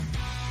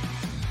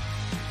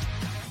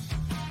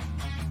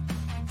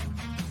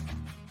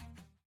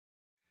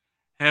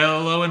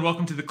Hello and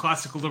welcome to the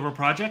Classical Liberal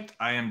Project.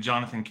 I am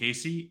Jonathan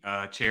Casey,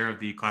 chair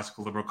of the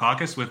Classical Liberal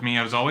Caucus. With me,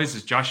 as always,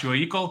 is Joshua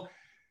Eakle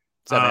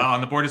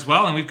on the board as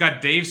well. And we've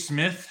got Dave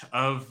Smith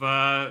of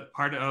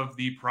part of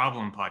the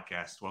Problem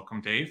podcast. Welcome,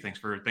 Dave. Thanks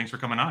for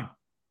coming on.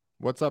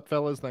 What's up,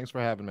 fellas? Thanks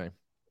for having me.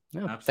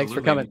 No, thanks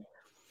for coming.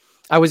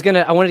 I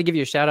wanted to give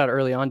you a shout out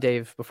early on,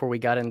 Dave, before we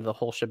got into the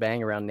whole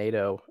shebang around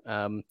NATO.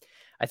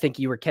 I think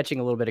you were catching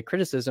a little bit of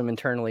criticism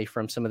internally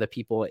from some of the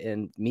people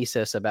in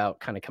Mises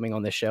about kind of coming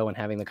on this show and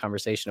having the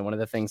conversation. And one of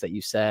the things that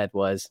you said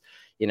was,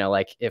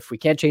 like, if we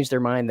can't change their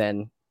mind,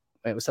 then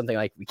it was something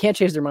like, we can't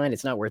change their mind,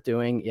 it's not worth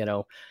doing.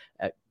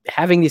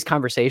 Having these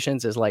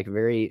conversations is like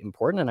very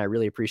important. And I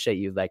really appreciate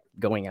you like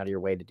going out of your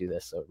way to do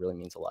this. So it really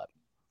means a lot.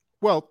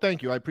 Well,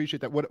 thank you. I appreciate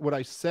that. What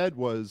I said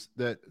was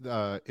that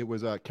it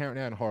was Karen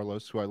Ann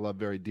Harlos, who I love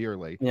very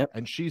dearly. Yep.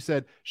 And she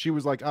said, she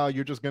was like, oh,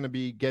 you're just going to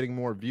be getting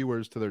more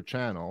viewers to their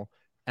channel.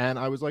 And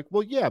I was like,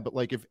 well, yeah, but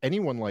like if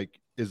anyone like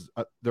is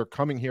they're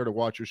coming here to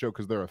watch your show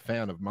because they're a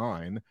fan of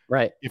mine.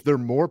 Right. If they're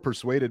more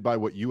persuaded by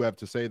what you have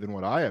to say than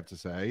what I have to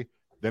say,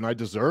 then I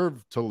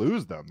deserve to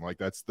lose them. Like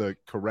that's the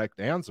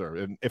correct answer.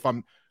 And if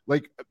I'm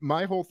like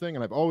my whole thing,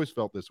 and I've always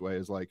felt this way,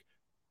 is like,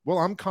 well,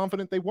 I'm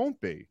confident they won't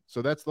be.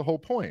 So that's the whole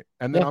point.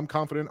 And then I'm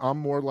confident I'm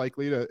more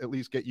likely to at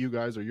least get you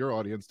guys or your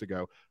audience to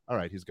go, all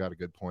right, he's got a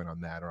good point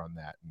on that or on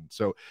that. And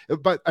so,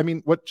 but I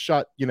mean, what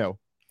shot, the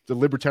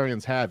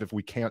libertarians have if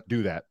we can't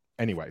do that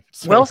anyway?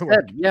 So, well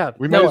said. Yeah.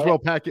 We might as well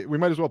pack it. We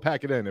might as well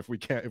pack it in if we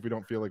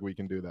don't feel like we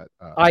can do that.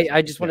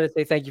 I just wanted to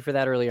say thank you for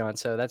that early on.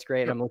 So that's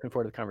great. Sure. I'm looking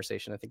forward to the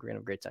conversation. I think we're gonna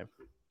have a great time.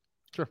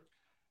 Sure.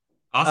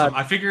 Awesome.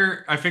 I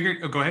figured.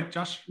 Oh, go ahead,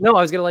 Josh. No,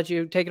 I was going to let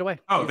you take it away.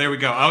 Oh, there we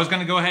go. I was going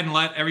to go ahead and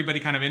let everybody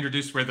kind of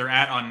introduce where they're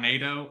at on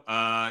NATO.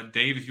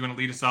 Dave, if you want to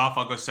lead us off,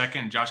 I'll go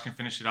second. Josh can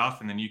finish it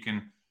off, and then you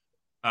can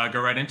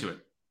go right into it.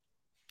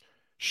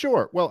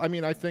 Sure. Well, I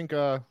mean, I think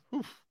I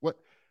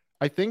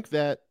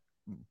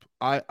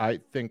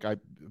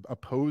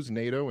oppose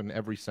NATO in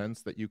every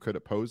sense that you could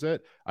oppose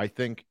it. I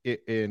think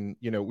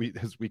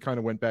we kind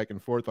of went back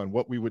and forth on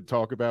what we would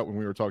talk about when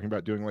we were talking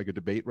about doing like a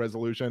debate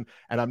resolution,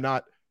 and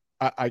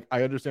I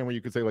understand where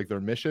you could say like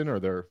their mission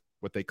or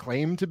what they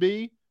claim to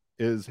be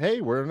is, hey,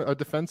 we're in a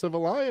defensive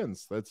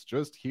alliance that's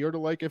just here to,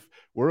 like, if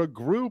we're a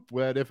group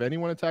that if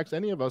anyone attacks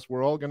any of us,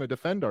 we're all going to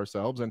defend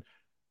ourselves. And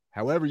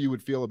however you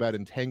would feel about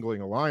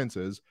entangling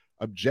alliances,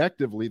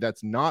 objectively,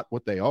 that's not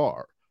what they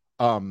are.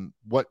 In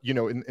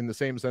the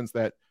same sense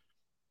that,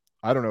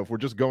 I don't know, if we're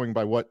just going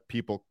by what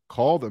people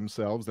call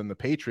themselves, then the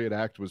Patriot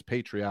Act was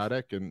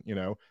patriotic, and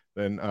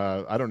then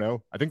I don't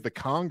know. I think the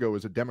Congo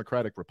is a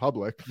democratic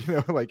republic.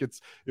 Like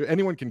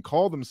anyone can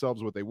call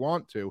themselves what they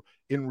want to.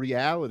 In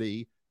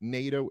reality,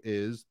 NATO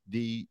is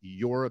the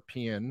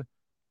European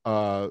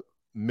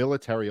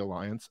military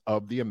alliance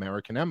of the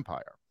American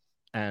empire.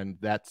 And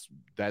that's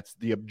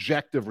the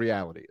objective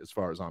reality as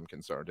far as I'm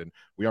concerned. And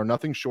we are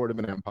nothing short of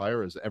an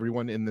empire, as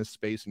everyone in this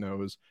space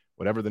knows,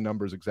 whatever the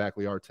numbers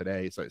exactly are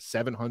today. It's like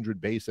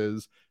 700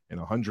 bases in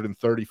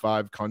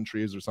 135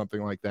 countries or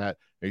something like that.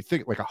 Now you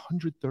think like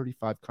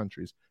 135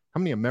 countries. How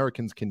many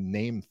Americans can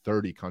name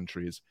 30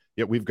 countries?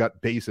 Yet we've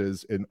got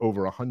bases in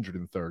over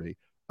 130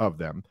 of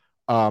them.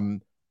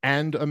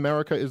 And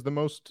America is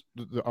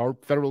our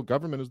federal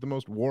government is the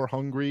most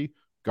war-hungry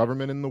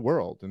government in the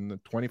world. In the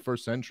 21st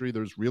century,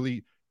 there's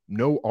really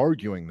no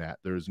arguing that.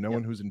 There's no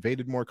one who's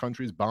invaded more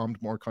countries,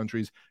 bombed more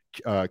countries,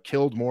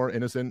 killed more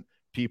innocent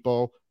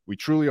people. We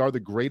truly are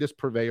the greatest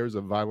purveyors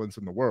of violence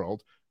in the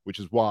world, which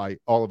is why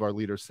all of our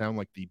leaders sound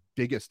like the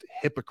biggest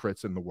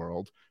hypocrites in the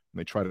world. And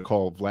they try to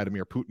call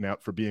Vladimir Putin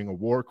out for being a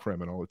war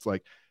criminal. It's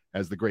like,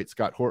 as the great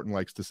Scott Horton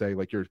likes to say,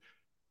 like you're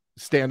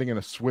standing in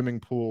a swimming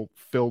pool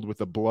filled with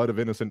the blood of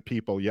innocent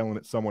people yelling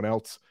at someone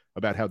else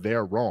about how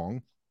they're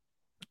wrong.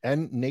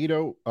 And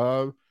NATO,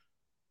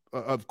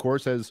 of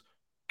course, has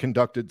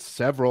conducted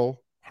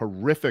several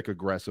horrific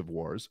aggressive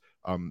wars.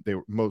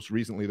 Most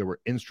recently, they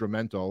were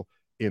instrumental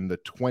in the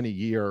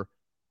 20-year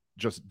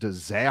just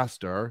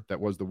disaster that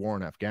was the war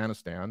in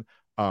Afghanistan.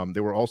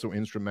 They were also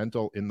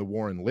instrumental in the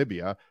war in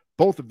Libya.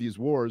 Both of these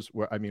wars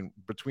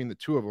between the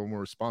two of them were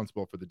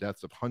responsible for the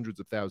deaths of hundreds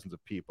of thousands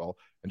of people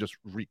and just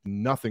wreaked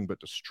nothing but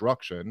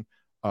destruction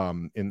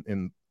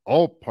in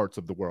all parts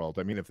of the world.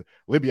 I mean, if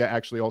Libya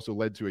actually also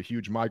led to a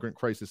huge migrant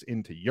crisis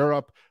into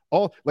Europe,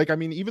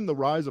 even the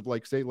rise of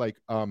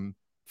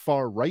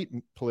far right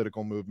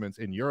political movements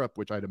in Europe,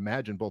 which I'd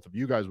imagine both of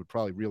you guys would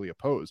probably really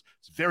oppose.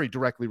 It's very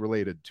directly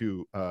related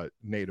to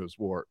NATO's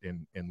war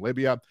in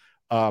Libya.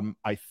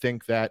 I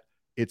think that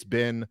it's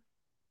been,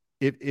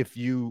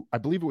 I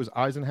believe it was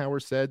Eisenhower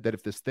said that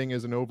if this thing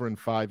isn't over in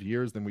 5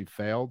 years, then we've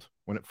failed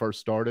when it first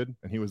started,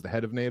 and he was the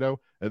head of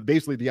NATO.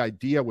 Basically, the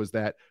idea was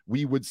that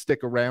we would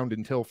stick around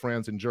until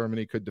France and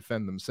Germany could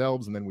defend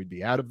themselves, and then we'd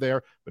be out of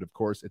there. But of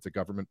course, it's a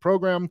government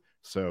program.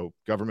 So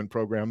government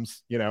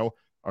programs,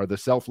 are the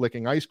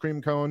self-licking ice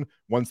cream cone.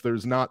 Once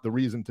there's not the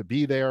reason to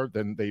be there,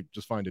 then they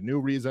just find a new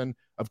reason.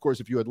 Of course,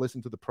 if you had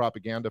listened to the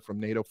propaganda from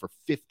NATO for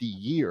 50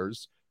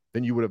 years,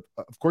 then you would have,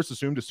 of course,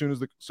 assumed as soon as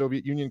the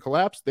Soviet Union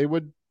collapsed, they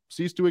would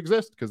cease to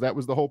exist, because that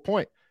was the whole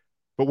point.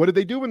 But what did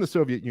they do when the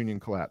Soviet Union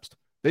collapsed?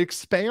 They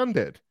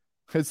expanded.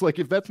 It's like,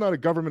 if that's not a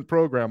government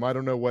program, I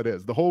don't know what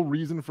is. The whole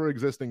reason for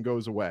existing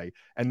goes away.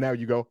 And now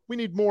you go, we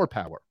need more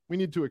power. We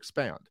need to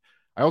expand.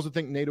 I also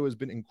think NATO has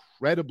been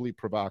incredibly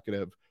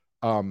provocative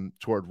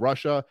toward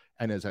Russia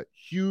and is a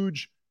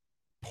huge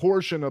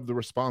portion of the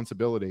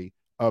responsibility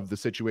of the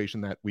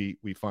situation that we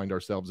find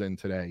ourselves in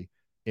today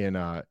in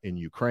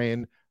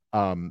Ukraine.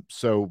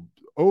 So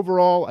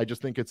overall, I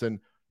just think it's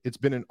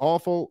been an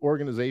awful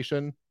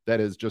organization that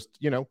is just,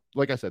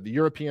 like I said, the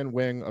European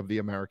wing of the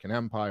American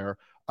empire.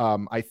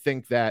 I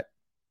think that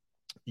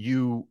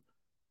to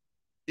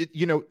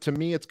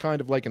me, it's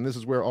kind of like, and this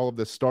is where all of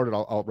this started.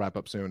 I'll wrap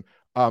up soon.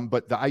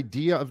 But the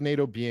idea of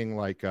NATO being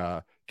like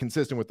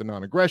consistent with the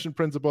non-aggression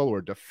principle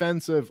or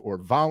defensive or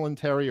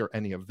voluntary or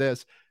any of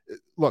this.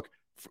 Look,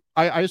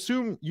 I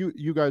assume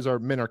you guys are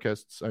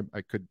minarchists.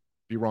 I could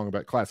be wrong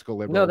about classical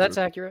liberals. No, that's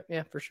accurate.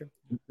 Yeah, for sure.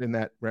 In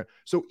that,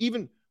 so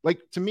even like,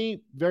 to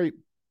me, very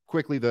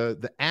quickly,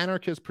 the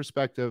anarchist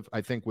perspective, I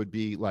think, would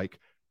be like,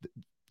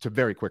 to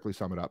very quickly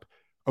sum it up.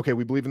 Okay,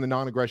 we believe in the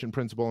non-aggression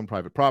principle and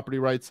private property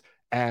rights.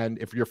 And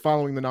if you're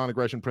following the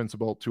non-aggression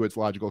principle to its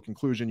logical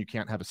conclusion, you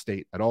can't have a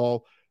state at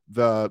all.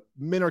 The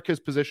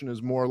minarchist position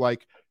is more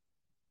like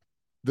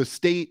the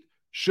state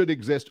should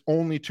exist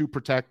only to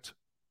protect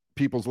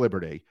people's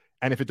liberty.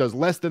 And if it does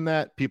less than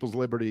that, people's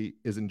liberty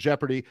is in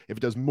jeopardy. If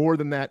it does more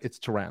than that, it's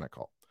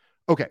tyrannical.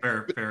 Okay.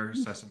 Fair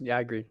assessment. Yeah,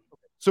 I agree.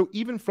 So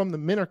even from the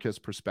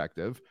minarchist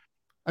perspective,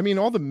 I mean,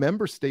 all the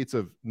member states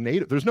of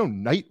NATO, there's no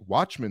night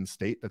watchman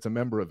state that's a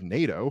member of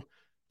NATO.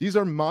 These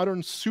are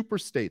modern super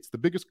states, the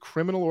biggest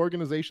criminal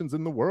organizations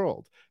in the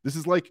world. This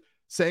is like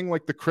saying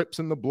like the Crips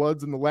and the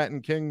Bloods and the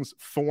Latin Kings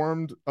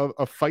formed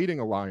a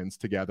fighting alliance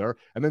together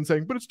and then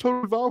saying, but it's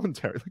totally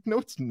voluntary. Like, no,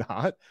 it's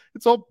not.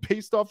 It's all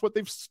based off what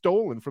they've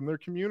stolen from their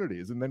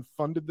communities and then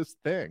funded this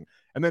thing.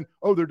 And then,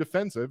 oh, they're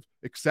defensive,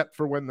 except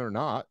for when they're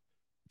not,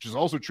 which is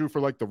also true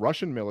for like the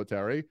Russian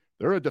military.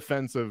 They're a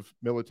defensive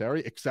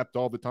military, except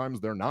all the times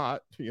they're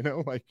not,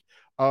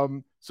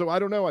 so I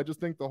don't know. I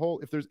just think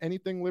if there's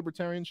anything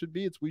libertarians should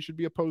be, we should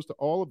be opposed to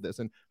all of this.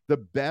 And the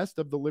best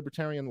of the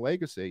libertarian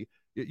legacy,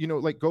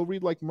 like go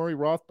read like Murray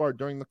Rothbard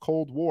during the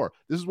Cold War.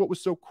 This is what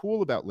was so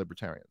cool about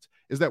libertarians,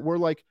 is that we're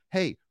like,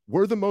 hey,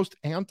 we're the most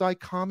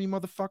anti-commie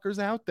motherfuckers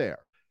out there.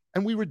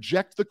 And we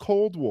reject the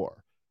Cold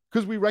War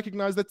because we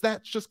recognize that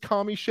that's just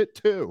commie shit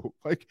too.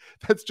 Like,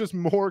 that's just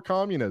more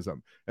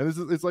communism. And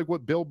it's like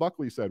what Bill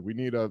Buckley said. We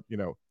need a,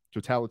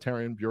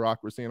 totalitarian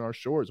bureaucracy in our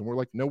shores. And we're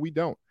like, no, we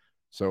don't.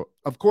 So,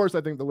 of course, I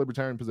think the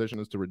libertarian position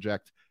is to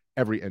reject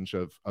every inch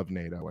of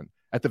NATO and,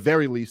 at the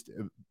very least,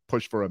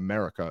 push for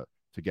America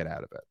to get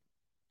out of it.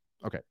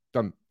 Okay,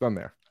 done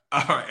there.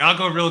 All right, I'll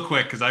go real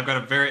quick because I've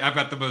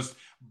got the most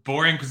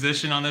boring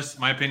position on this.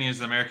 My opinion is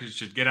that America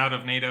should get out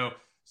of NATO,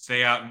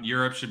 stay out, and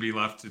Europe should be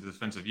left to the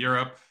defense of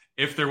Europe.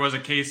 If there was a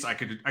case, I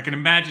could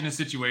imagine a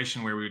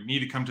situation where we would need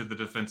to come to the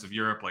defense of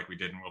Europe like we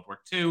did in World War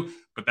II,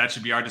 but that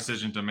should be our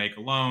decision to make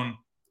alone.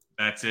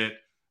 That's it.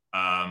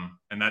 And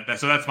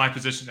so that's my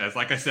position. As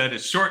like I said,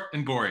 it's short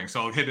and boring.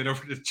 So I'll hit it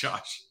over to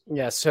Josh.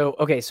 Yeah. So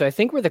I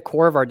think where the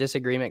core of our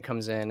disagreement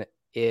comes in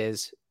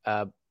is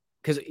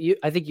because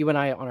I think you and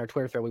I on our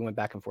Twitter thread, we went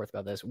back and forth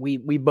about this. We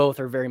both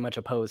are very much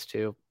opposed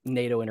to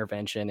NATO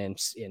intervention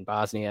in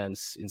Bosnia and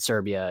in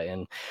Serbia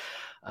and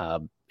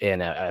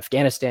in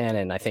Afghanistan,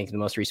 and I think the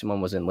most recent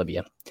one was in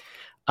Libya.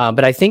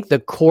 But I think the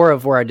core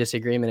of where our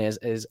disagreement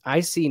is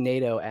I see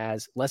NATO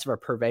as less of a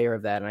purveyor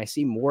of that, and I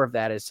see more of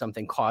that as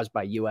something caused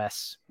by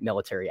U.S.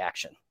 military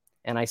action.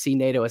 And I see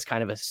NATO as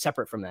kind of a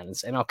separate from that.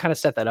 And I'll kind of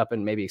set that up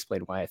and maybe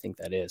explain why I think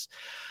that is.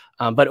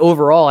 But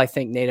overall, I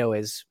think NATO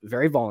is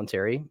very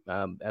voluntary,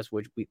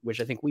 which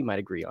I think we might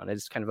agree on.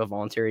 It's kind of a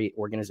voluntary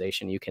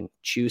organization. You can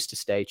choose to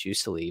stay,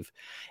 choose to leave.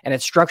 And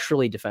it's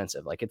structurally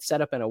defensive. Like, it's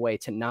set up in a way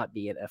to not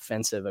be an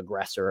offensive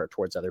aggressor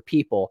towards other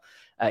people.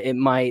 It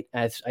might,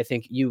 as I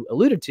think you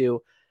alluded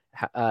to,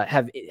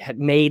 had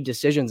made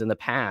decisions in the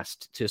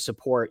past to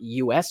support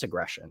U.S.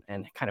 aggression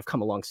and kind of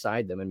come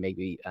alongside them and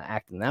maybe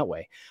act in that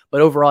way.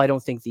 But overall, I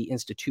don't think the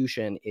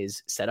institution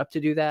is set up to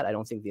do that. I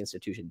don't think the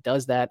institution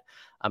does that.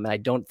 And I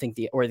don't think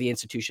the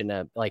institution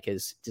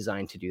is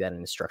designed to do that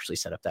and is structurally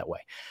set up that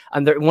way.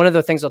 One of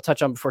the things I'll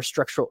touch on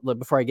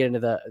before I get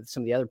into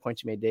some of the other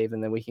points you made, Dave,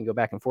 and then we can go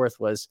back and forth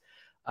was,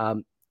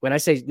 when I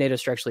say NATO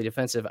structurally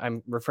defensive,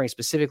 I'm referring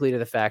specifically to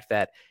the fact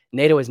that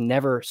NATO has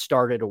never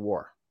started a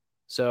war.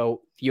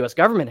 So the U.S.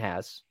 government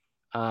has,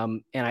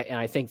 and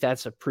I think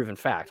that's a proven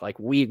fact. Like,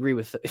 we agree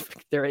with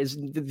there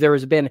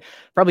has been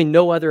probably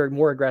no other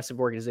more aggressive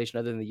organization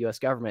other than the U.S.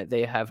 government.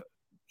 They have,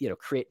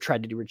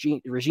 tried to do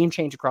regime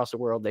change across the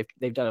world.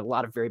 They've done a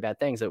lot of very bad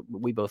things that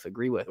we both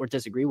agree with or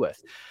disagree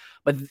with.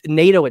 But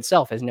NATO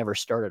itself has never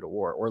started a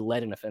war or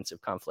led an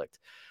offensive conflict.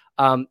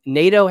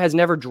 NATO has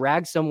never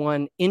dragged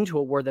someone into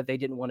a war that they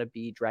didn't want to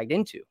be dragged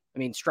into. I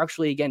mean,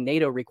 structurally, again,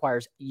 NATO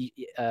requires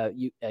a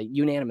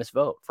unanimous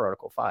vote for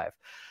Article 5.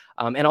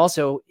 And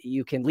also,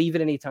 you can leave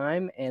at any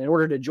time. And in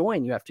order to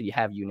join, you have to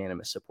have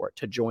unanimous support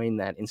to join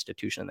that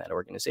institution, that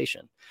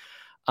organization.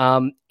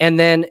 And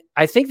then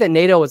I think that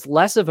NATO is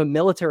less of a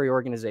military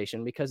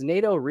organization, because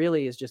NATO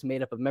really is just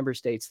made up of member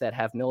states that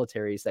have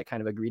militaries that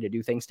kind of agree to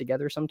do things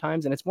together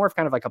sometimes. And it's more of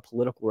kind of like a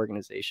political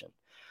organization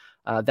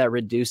that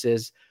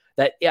reduces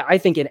that. I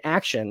think in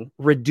action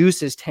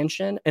reduces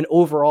tension and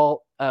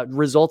overall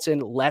results in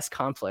less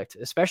conflict,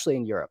 especially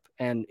in Europe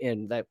and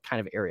in that kind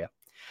of area.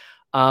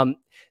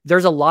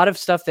 There's a lot of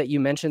stuff that you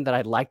mentioned that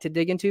I'd like to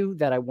dig into,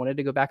 that I wanted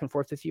to go back and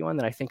forth with you on,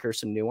 that I think are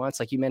some nuance.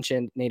 Like you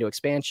mentioned NATO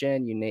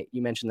expansion.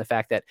 You mentioned the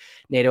fact that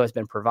NATO has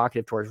been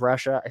provocative towards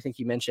Russia. I think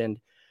you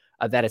mentioned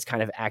that it's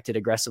kind of acted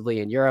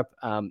aggressively in Europe.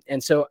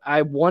 And so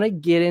I want to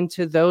get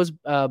into those.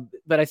 But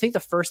I think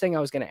the first thing I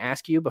was going to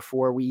ask you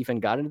before we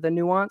even got into the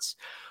nuance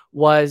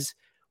was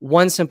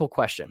one simple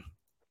question.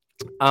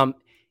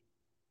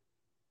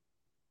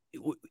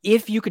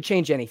 If you could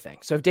change anything,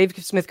 so if Dave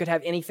Smith could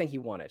have anything he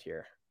wanted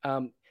here,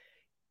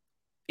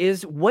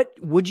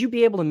 would you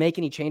be able to make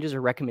any changes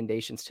or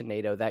recommendations to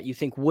NATO that you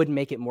think would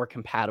make it more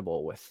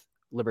compatible with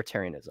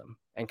libertarianism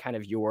and kind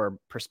of your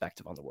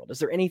perspective on the world? Is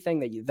there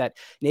anything that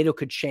NATO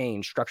could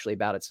change structurally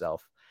about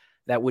itself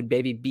that would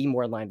maybe be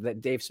more in line, that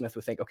Dave Smith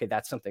would think, okay,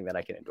 that's something that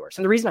I can endorse?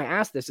 And the reason I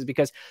ask this is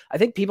because I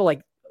think people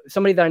like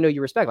somebody that I know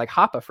you respect, like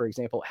Hoppe, for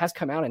example, has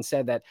come out and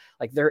said that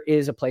like there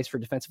is a place for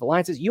defensive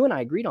alliances. You and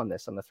I agreed on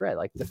this on the thread,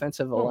 like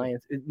defensive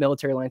alliance,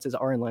 military alliances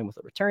are in line with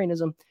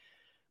libertarianism.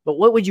 But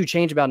what would you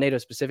change about NATO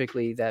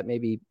specifically that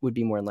maybe would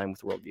be more in line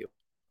with worldview?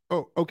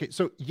 Oh, okay.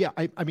 So yeah,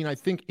 I mean, I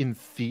think in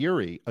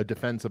theory, a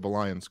defensive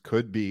alliance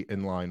could be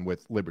in line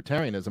with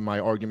libertarianism. My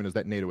argument is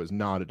that NATO is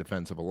not a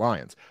defensive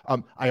alliance.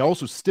 I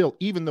also still,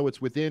 even though it's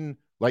within,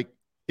 like,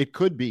 it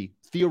could be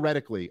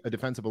theoretically a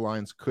defensive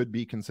alliance could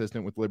be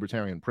consistent with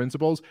libertarian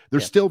principles.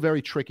 There's still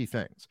very tricky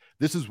things.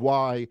 This is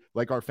why,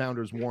 like, our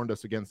founders warned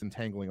us against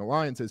entangling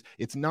alliances.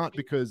 It's not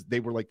because they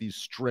were like these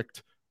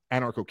strict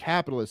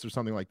anarcho-capitalists or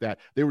something like that.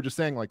 They were just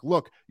saying, like,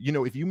 look, you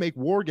know, if you make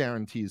war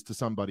guarantees to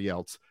somebody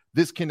else,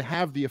 this can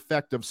have the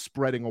effect of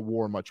spreading a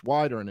war much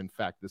wider. And in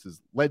fact, this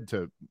has led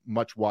to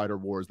much wider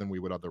wars than we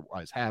would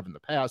otherwise have in the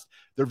past.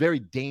 They're very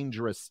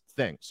dangerous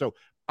things. So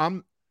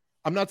I'm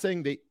not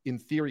saying they, in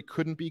theory,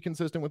 couldn't be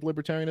consistent with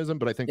libertarianism,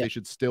 but I think they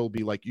should still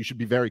be, like, you should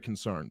be very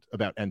concerned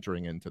about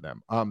entering into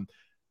them.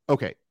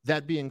 Okay,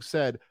 that being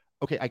said,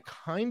 okay, I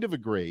kind of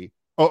agree.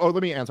 Let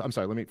me answer. I'm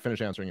sorry. Let me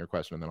finish answering your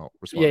question, and then I'll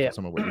respond to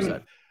some of what you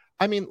said.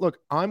 I mean, look,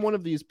 I'm one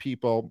of these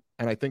people,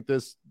 and I think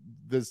this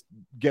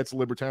gets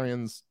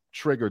libertarians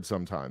triggered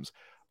sometimes.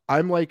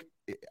 I'm like,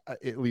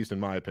 at least in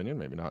my opinion,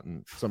 maybe not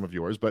in some of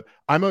yours, but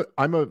I'm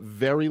a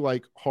very,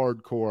 like,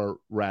 hardcore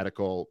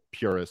radical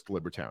purist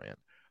libertarian.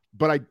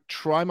 But I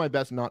try my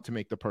best not to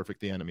make the perfect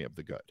the enemy of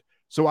the good.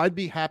 So I'd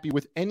be happy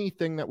with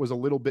anything that was a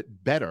little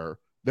bit better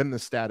than the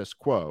status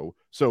quo.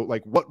 So,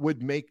 like, what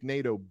would make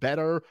NATO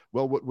better?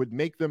 Well, what would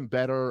make them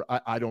better?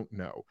 I don't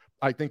know.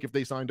 I think if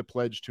they signed a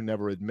pledge to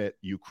never admit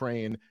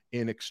Ukraine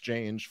in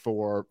exchange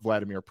for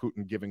Vladimir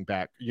Putin giving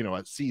back, you know,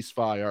 a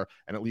ceasefire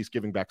and at least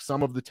giving back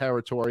some of the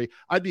territory,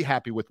 I'd be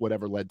happy with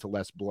whatever led to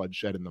less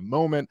bloodshed in the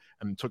moment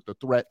and took the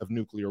threat of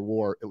nuclear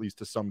war, at least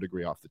to some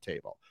degree, off the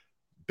table.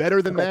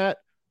 Better than that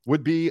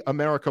would be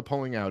America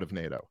pulling out of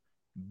NATO.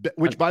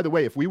 Which, by the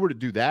way, if we were to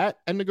do that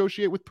and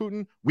negotiate with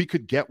Putin, we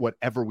could get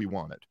whatever we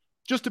wanted.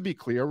 Just to be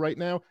clear right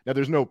now,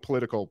 there's no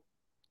political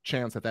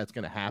chance that that's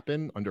going to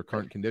happen under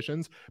current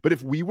conditions. But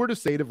if we were to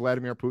say to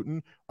Vladimir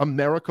Putin,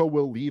 America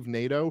will leave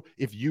NATO,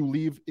 if you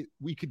leave,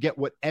 we could get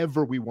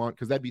whatever we want,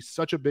 because that'd be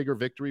such a bigger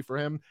victory for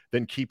him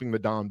than keeping the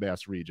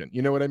Donbass region.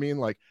 You know what I mean?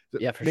 Like,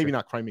 maybe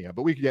not Crimea,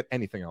 but we could get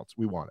anything else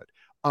we wanted.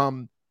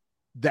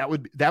 That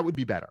would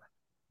be better.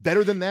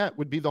 Better than that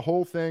would be the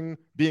whole thing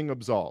being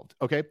absolved.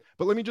 Okay.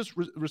 But let me just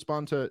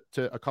respond to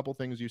a couple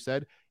things you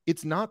said.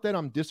 It's not that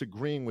I'm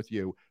disagreeing with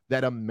you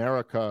that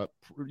America,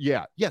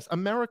 yes,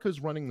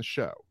 America's running the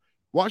show.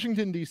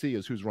 Washington, D.C.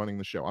 is who's running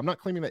the show. I'm not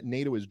claiming that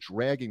NATO is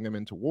dragging them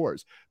into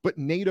wars, but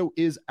NATO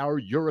is our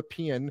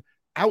European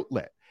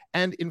outlet.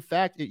 And in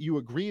fact, you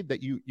agreed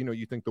that you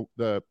think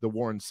the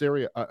war in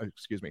Syria, the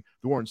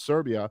war in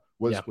Serbia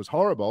was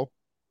horrible.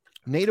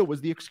 NATO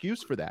was the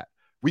excuse for that.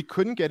 We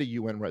couldn't get a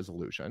UN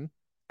resolution.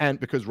 And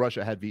because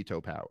Russia had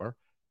veto power.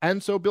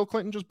 And so Bill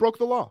Clinton just broke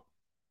the law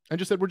and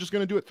just said, we're just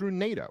going to do it through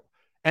NATO.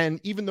 And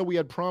even though we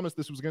had promised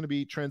this was going to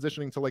be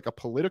transitioning to like a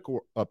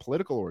political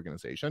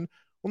organization,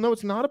 well, no,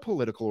 it's not a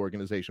political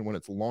organization when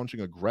it's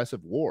launching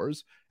aggressive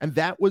wars. And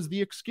that was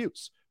the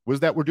excuse, was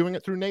that we're doing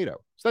it through NATO.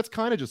 So that's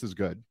kind of just as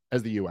good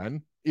as the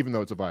UN, even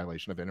though it's a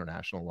violation of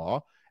international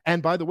law.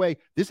 And by the way,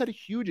 this had a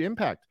huge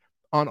impact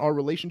on our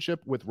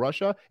relationship with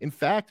Russia. In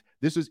fact,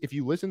 this is, if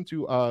you listen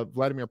to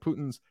Vladimir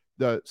Putin's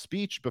the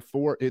speech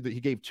before he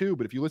gave two,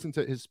 but if you listen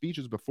to his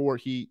speeches before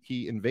he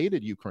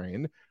invaded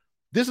Ukraine,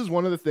 this is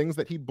one of the things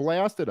that he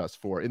blasted us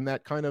for, in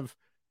that kind of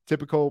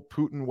typical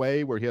Putin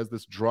way where he has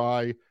this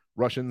dry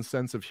Russian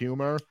sense of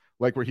humor,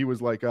 like where he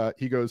was like,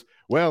 he goes,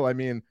 well, I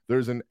mean,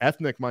 there's an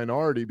ethnic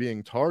minority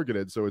being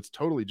targeted, so it's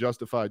totally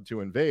justified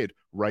to invade.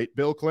 Right,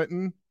 Bill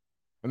Clinton?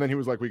 And then he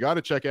was like, we got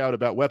to check out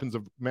about weapons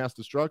of mass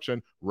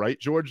destruction, right,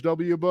 George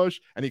W.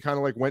 Bush? And he kind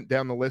of like went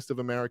down the list of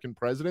American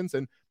presidents.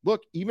 And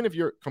look, even if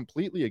you're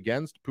completely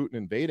against Putin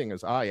invading,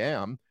 as I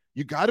am,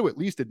 you got to at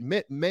least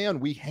admit, man,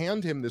 we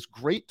hand him this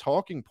great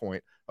talking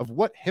point of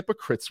what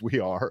hypocrites we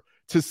are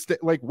to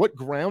like, what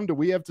ground do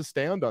we have to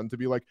stand on to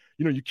be like,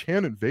 you know, you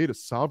can't invade a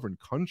sovereign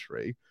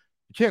country.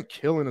 You can't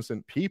kill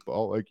innocent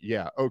people. Like,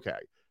 yeah, okay.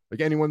 Like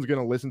anyone's going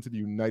to listen to the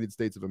United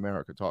States of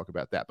America talk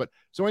about that. But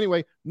so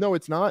anyway, no,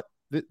 it's not.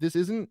 This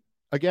isn't,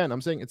 again,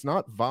 I'm saying it's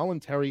not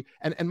voluntary.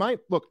 And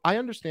look, I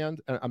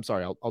understand, and I'm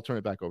sorry, I'll turn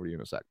it back over to you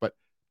in a sec, but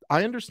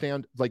I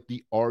understand like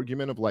the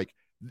argument of like,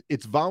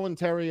 it's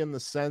voluntary in the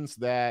sense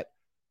that,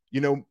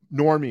 you know,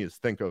 normies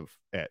think of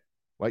it.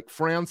 Like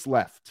France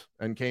left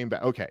and came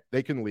back. Okay,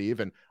 they can leave.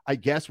 And I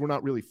guess we're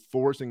not really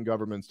forcing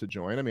governments to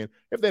join. I mean,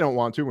 if they don't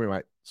want to, we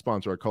might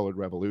sponsor a colored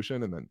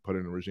revolution and then put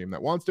in a regime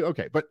that wants to.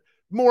 Okay, but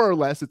more or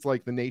less, it's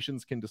like the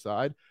nations can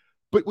decide.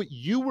 But what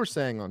you were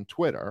saying on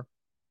Twitter,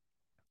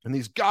 and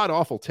these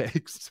god-awful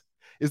takes,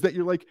 is that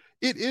you're like,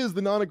 it is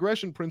the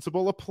non-aggression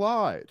principle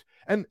applied.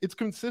 And it's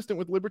consistent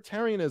with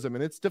libertarianism,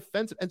 and it's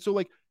defensive. And so,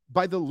 like,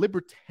 by the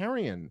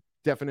libertarian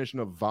definition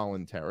of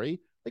voluntary,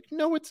 like,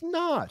 no, it's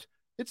not.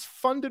 It's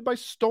funded by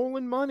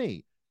stolen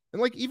money.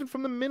 And, like, even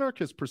from the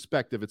minarchist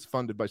perspective, it's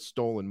funded by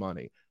stolen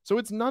money. So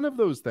it's none of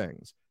those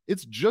things.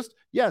 It's just,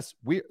 yes,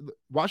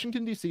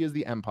 Washington, D.C. is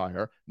the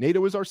empire.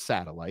 NATO is our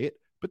satellite.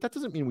 But that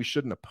doesn't mean we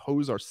shouldn't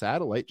oppose our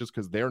satellite just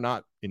because they're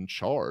not in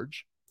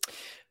charge.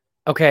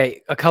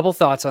 Okay, a couple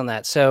thoughts on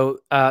that. So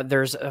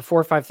there's 4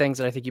 or 5 things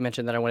that I think you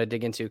mentioned that I want to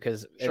dig into,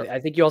 because sure. I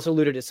think you also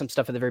alluded to some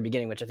stuff at the very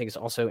beginning, which I think is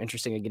also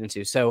interesting to get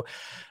into. So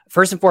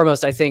first and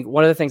foremost, I think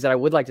one of the things that I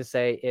would like to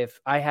say, if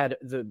I had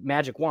the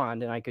magic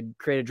wand and I could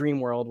create a dream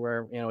world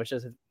where, you know, it's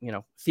just, you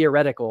know,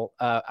 theoretical,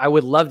 I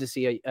would love to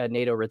see a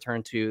NATO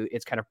return to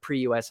its kind of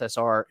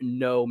pre-USSR,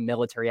 no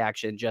military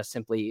action, just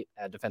simply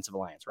a defensive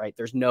alliance, right?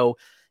 There's no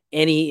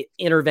any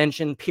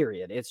intervention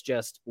period. It's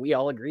just, we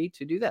all agree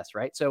to do this,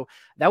 right? So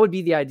that would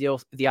be the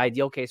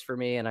ideal case for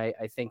me. And I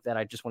think that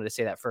I just wanted to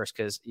say that first,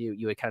 because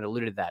you had kind of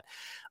alluded to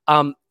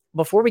that.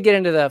 Before we get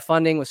into the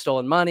funding with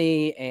stolen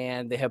money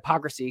and the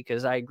hypocrisy,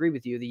 because I agree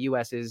with you, the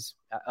U.S. is,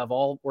 of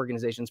all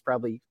organizations,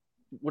 probably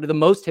one of the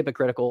most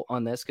hypocritical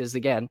on this, because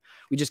again,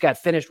 we just got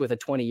finished with a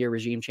 20-year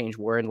regime change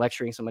war, and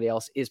lecturing somebody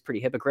else is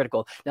pretty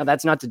hypocritical. Now,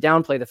 that's not to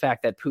downplay the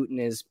fact that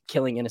Putin is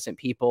killing innocent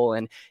people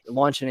and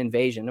launch an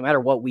invasion. No matter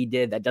what we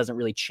did, that doesn't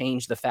really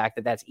change the fact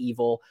that that's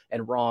evil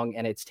and wrong,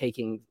 and it's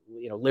taking,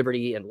 you know,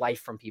 liberty and life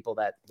from people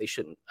that they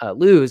shouldn't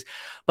lose.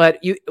 But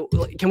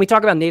can we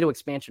talk about NATO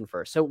expansion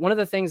first? So one of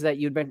the things that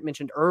you'd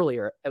mentioned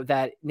earlier,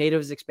 that NATO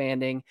is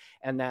expanding,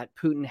 and that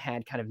Putin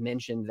had kind of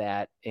mentioned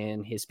that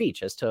in his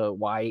speech as to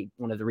why,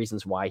 one of the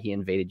reasons why he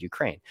invaded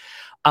Ukraine.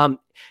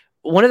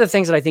 One of the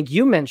things that I think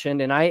you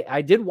mentioned, and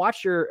I did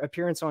watch your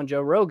appearance on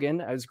Joe Rogan.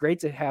 It was great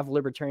to have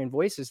libertarian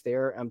voices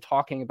there. I'm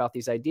talking about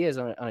these ideas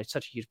on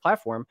such a huge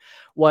platform,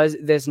 was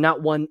this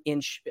not 1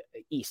 inch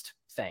east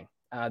thing.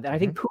 That I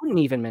think Putin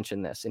even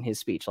mentioned this in his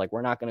speech, like,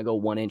 we're not going to go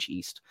 1 inch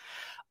east.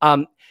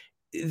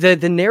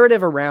 The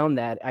narrative around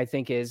that, I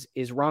think, is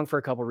wrong for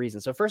a couple of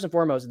reasons. So first and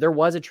foremost, there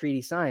was a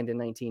treaty signed in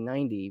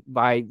 1990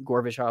 by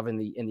Gorbachev in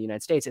the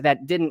United States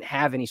that didn't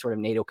have any sort of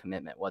NATO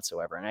commitment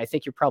whatsoever. And I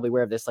think you're probably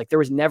aware of this. Like, there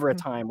was never a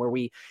time where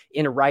we,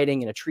 in a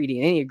writing, in a treaty,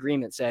 in any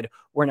agreement, said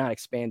we're not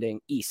expanding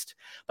east.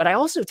 But I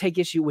also take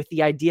issue with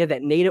the idea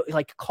that NATO,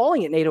 like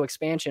calling it NATO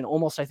expansion,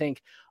 almost, I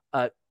think,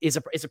 is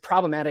a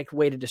problematic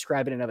way to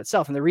describe it in and of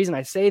itself. And the reason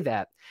I say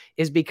that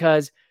is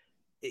because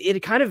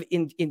it kind of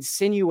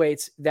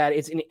insinuates that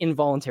it's an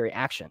involuntary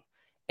action.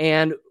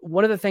 And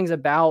one of the things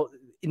about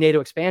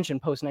NATO expansion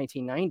post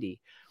 1990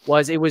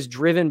 was it was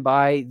driven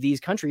by these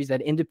countries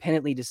that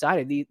independently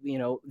decided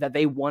that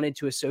they wanted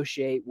to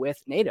associate with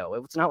NATO.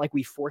 It's not like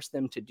we forced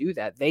them to do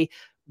that. They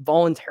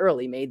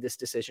voluntarily made this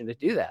decision to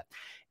do that.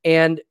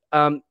 And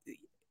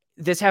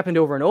this happened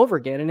over and over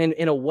again. And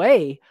in a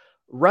way,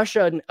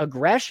 Russian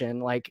aggression,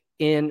 like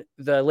in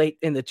the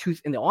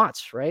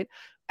aughts, right,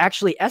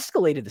 actually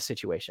escalated the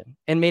situation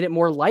and made it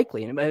more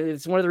likely. And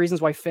it's one of the reasons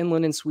why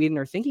Finland and Sweden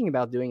are thinking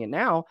about doing it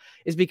now,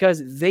 is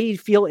because they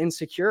feel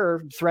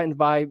insecure, threatened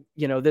by,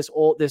 this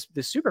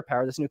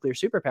superpower, this nuclear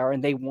superpower,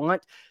 and they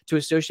want to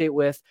associate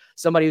with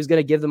somebody who's going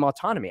to give them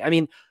autonomy. I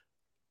mean,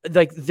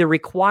 like, the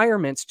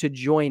requirements to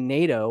join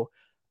NATO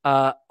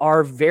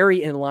are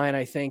very in line,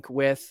 I think,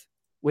 with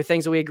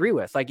things that we agree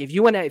with. Like, if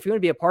you want to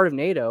be a part of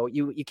NATO,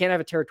 you can't have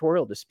a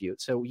territorial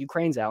dispute. So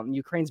Ukraine's out, and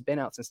Ukraine's been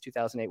out since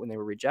 2008 when they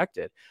were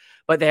rejected,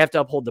 but they have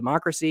to uphold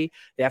democracy.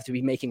 They have to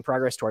be making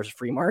progress towards a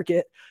free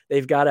market.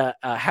 They've got to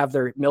have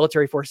their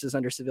military forces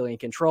under civilian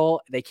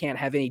control. They can't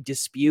have any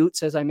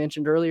disputes, as I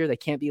mentioned earlier. They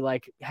can't be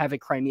like, have a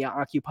Crimea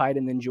occupied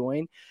and then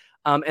join.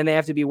 And they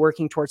have to be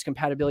working towards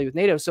compatibility with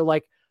NATO. So,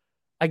 like,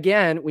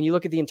 again, when you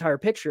look at the entire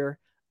picture,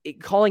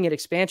 calling it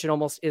expansion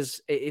almost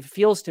it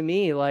feels to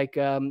me like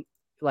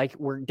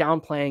we're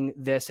downplaying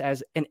this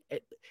as an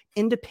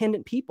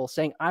independent people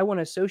saying, I want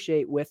to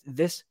associate with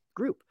this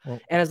group. Well,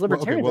 and as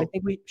libertarians, I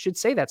think we should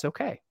say that's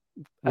okay.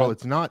 Well,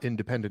 it's not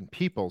independent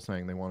people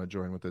saying they want to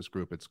join with this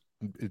group. It's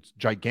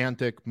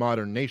gigantic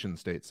modern nation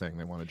states saying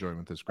they want to join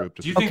with this group.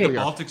 Do you think the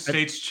Baltic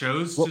states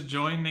chose to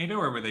join NATO,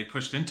 or were they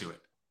pushed into it?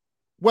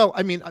 Well,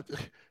 I mean,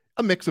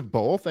 a mix of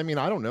both. I mean,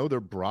 I don't know. They're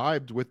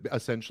bribed with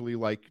essentially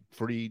like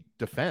free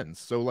defense.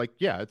 So like,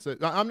 yeah,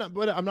 I'm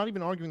not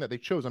even arguing that they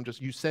chose.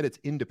 You said it's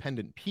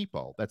independent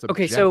people. That's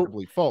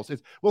objectively false.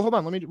 Well, hold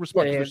on. Let me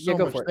respond. There's so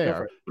much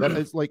there that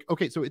is like,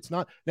 okay, so it's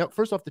not. Now,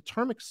 first off, the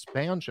term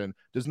expansion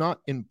does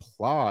not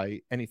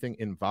imply anything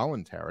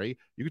involuntary.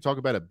 You could talk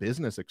about a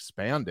business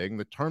expanding.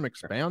 The term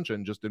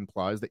expansion just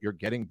implies that you're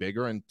getting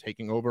bigger and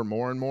taking over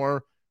more and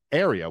more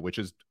area, which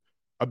is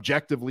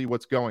objectively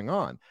what's going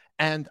on.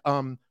 And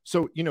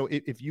so,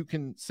 if you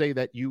can say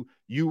that you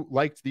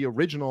liked the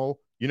original,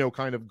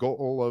 kind of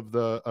goal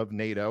of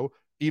NATO,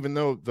 even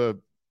though the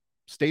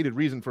stated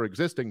reason for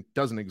existing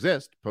doesn't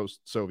exist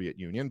post-Soviet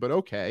Union, but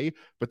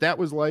that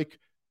was like,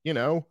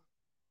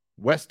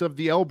 west of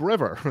the Elbe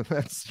River.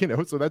 That's,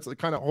 so that's a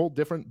kind of whole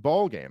different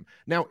ball game.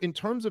 Now, in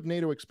terms of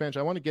NATO expansion,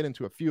 I want to get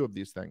into a few of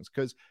these things,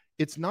 because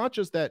it's not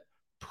just that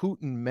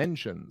Putin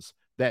mentions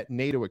that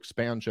NATO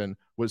expansion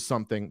was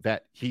something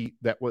that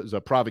was a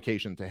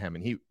provocation to him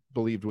and he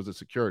believed was a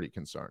security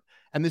concern.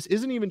 And this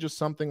isn't even just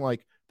something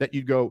like that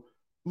you'd go,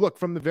 look,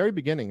 from the very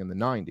beginning in the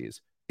 90s,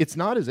 it's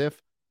not as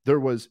if it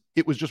was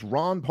just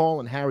Ron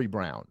Paul and Harry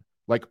Brown,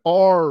 like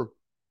our,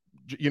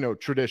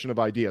 tradition of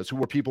ideas, who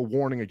were people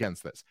warning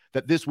against this,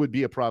 that this would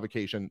be a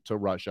provocation to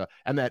Russia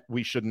and that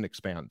we shouldn't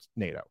expand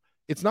NATO.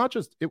 It's not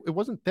just, it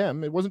wasn't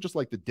them. It wasn't just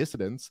like the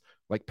dissidents,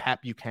 like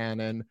Pat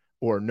Buchanan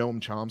or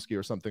Noam Chomsky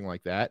or something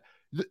like that.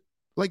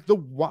 Like the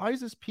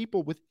wisest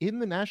people within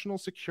the national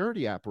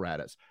security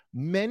apparatus,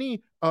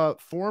 many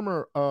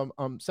former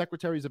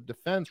secretaries of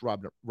defense,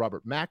 Robert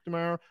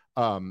McNamara,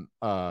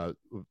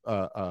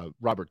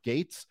 Robert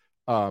Gates,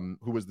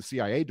 who was the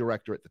CIA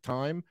director at the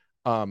time,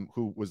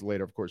 who was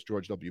later, of course,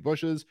 George W.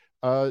 Bush's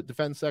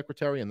defense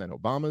secretary and then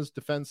Obama's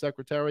defense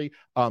secretary,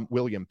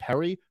 William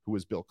Perry, who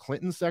was Bill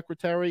Clinton's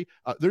secretary.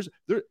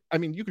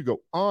 You could go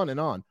on and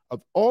on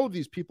of all of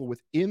these people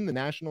within the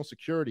national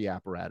security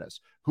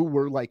apparatus who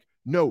were like,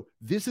 no,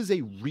 this is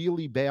a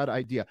really bad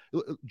idea.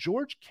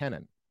 George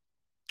Kennan,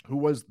 who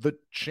was the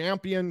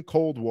champion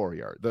Cold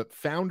Warrior, the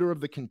founder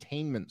of the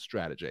containment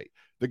strategy,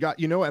 the guy,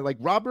 like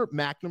Robert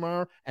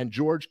McNamara and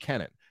George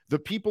Kennan, the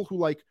people who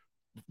like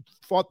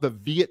fought the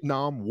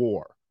Vietnam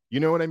War, you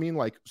know what I mean?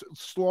 Like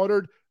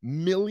slaughtered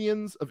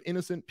millions of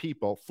innocent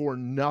people for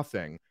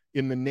nothing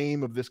in the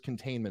name of this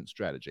containment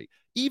strategy.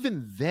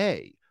 Even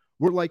they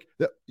were like,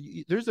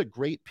 there's a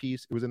great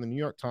piece. It was in the New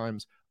York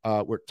Times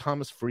where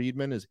Thomas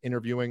Friedman is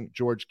interviewing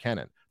George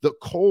Kennan, the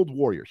Cold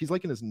Warrior. He's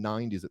like in his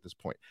 90s at this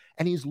point,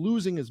 and he's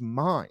losing his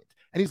mind.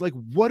 And he's like,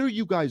 what are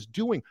you guys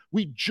doing?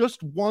 We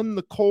just won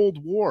the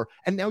Cold War,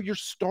 and now you're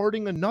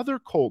starting another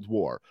Cold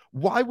War.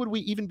 Why would we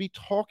even be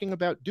talking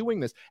about doing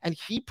this? And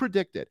he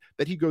predicted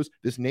that he goes,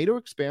 this NATO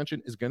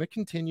expansion is going to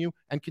continue,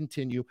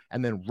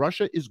 and then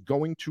Russia is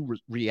going to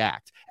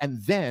react.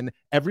 And then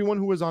everyone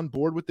who is on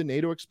board with the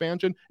NATO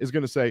expansion is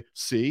going to say,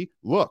 see,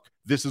 look,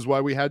 this is why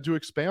we had to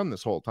expand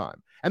this whole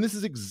time. And this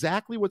is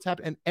exactly what's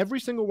happened. And every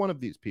single one of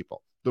these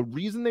people, the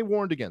reason they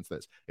warned against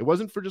this, it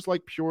wasn't for just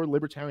like pure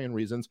libertarian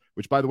reasons,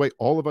 which, by the way,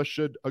 all of us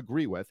should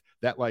agree with,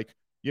 that like,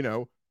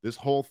 this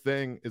whole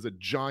thing is a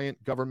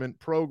giant government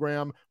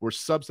program. We're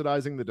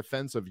subsidizing the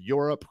defense of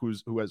Europe,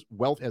 who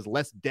has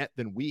less debt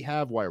than we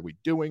have. Why are we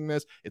doing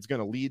this? It's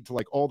going to lead to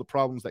like all the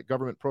problems that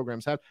government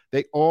programs have.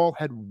 They all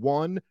had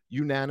one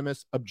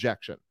unanimous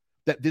objection,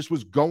 that this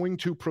was going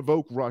to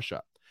provoke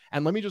Russia.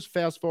 And let me just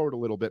fast forward a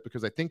little bit,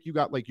 because I think you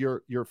got like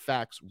your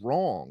facts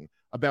wrong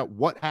about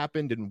what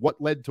happened and what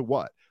led to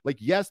what. Like,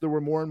 yes, there were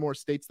more and more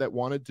states that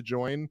wanted to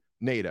join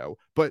NATO,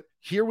 but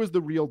here was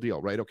the real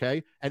deal, right?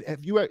 Okay. And have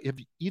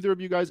either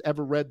of you guys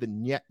ever read the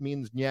Niet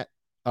means Niet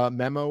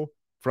memo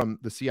from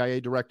the CIA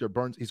director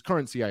Burns? He's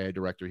current CIA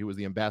director. He was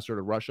the ambassador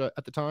to Russia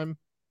at the time.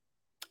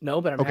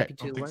 No, but I'm happy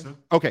to learn. So.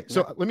 Okay.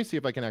 So let me see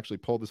if I can actually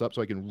pull this up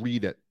so I can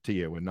read it to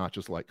you and not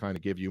just like kind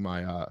of give you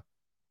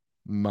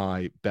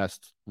my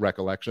best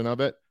recollection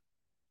of it.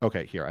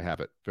 Okay, here I have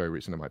it, very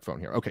recent on my phone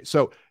here. Okay,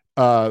 so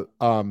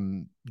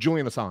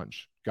Julian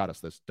Assange got us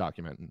this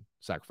document and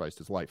sacrificed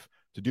his life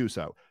to do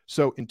so.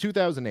 So in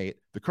 2008,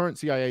 the current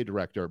CIA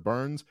director,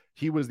 Burns,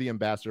 he was the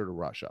ambassador to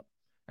Russia.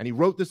 And he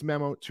wrote this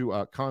memo to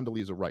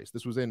Condoleezza Rice.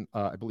 This was in,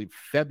 I believe,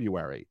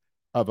 February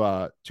of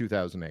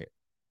 2008.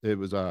 It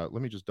was, let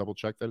me just double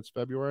check that it's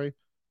February,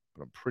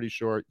 but I'm pretty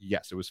sure,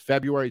 yes, it was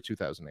February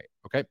 2008,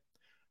 okay?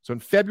 So in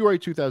February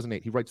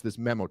 2008, he writes this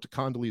memo to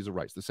Condoleezza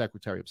Rice, the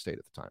Secretary of State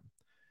at the time.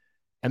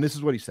 And this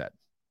is what he said.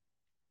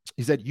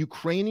 He said,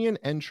 Ukrainian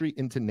entry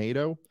into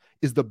NATO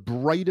is the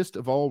brightest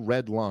of all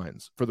red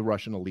lines for the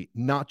Russian elite,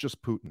 not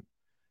just Putin.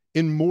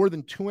 In more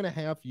than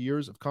 2.5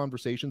 years of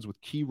conversations with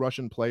key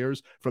Russian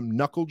players, from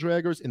knuckle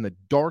draggers in the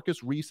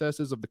darkest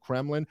recesses of the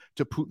Kremlin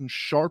to Putin's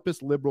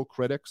sharpest liberal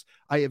critics,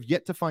 I have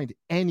yet to find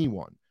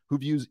anyone who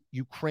views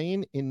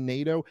Ukraine in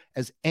NATO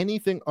as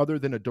anything other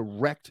than a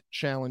direct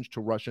challenge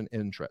to Russian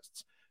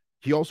interests.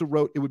 He also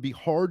wrote, it would be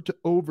hard to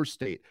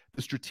overstate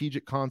the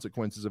strategic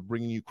consequences of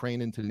bringing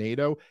Ukraine into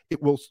NATO.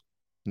 It will,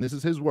 and this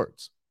is his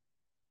words,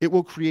 it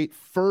will create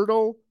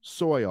fertile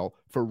soil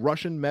for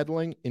Russian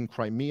meddling in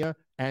Crimea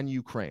and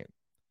Ukraine.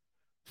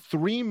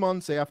 3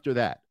 months after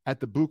that, at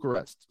the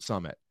Bucharest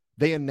summit,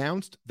 they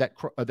announced that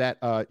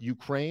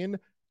Ukraine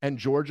and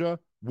Georgia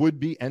would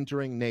be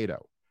entering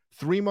NATO.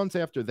 3 months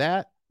after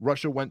that,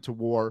 Russia went to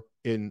war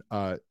in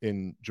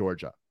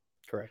Georgia.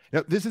 Correct.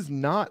 Now, this is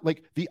not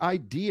like the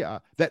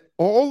idea that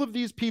all of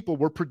these people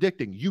were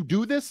predicting, you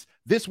do this,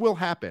 this will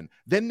happen.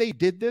 Then they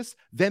did this,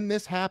 then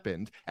this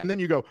happened. And then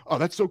you go, oh,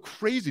 that's so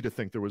crazy to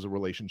think there was a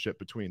relationship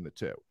between the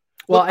two.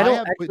 Well, I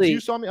don't actually... You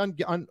saw me on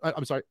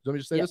I'm sorry, let me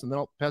just say this and then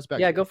I'll pass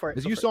back. Yeah, go for it.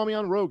 As you saw me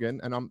on Rogan,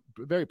 and I'm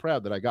very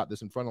proud that I got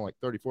this in front of like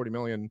 30, 40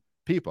 million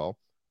people.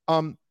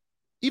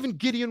 Even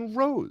Gideon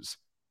Rose,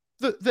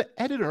 the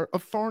editor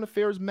of Foreign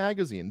Affairs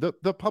magazine,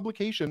 the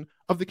publication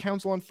of the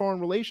Council on Foreign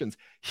Relations,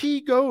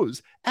 he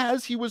goes,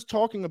 as he was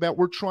talking about,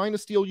 we're trying to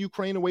steal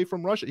Ukraine away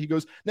from Russia. He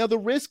goes, now the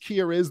risk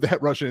here is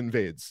that Russia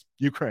invades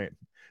Ukraine.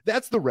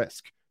 That's the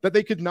risk, that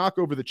they could knock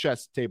over the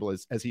chess table,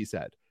 as he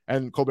said.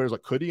 And Colbert's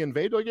like, could he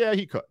invade? Like, yeah,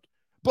 he could.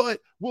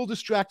 But we'll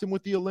distract him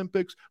with the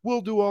Olympics.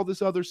 We'll do all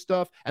this other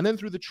stuff. And then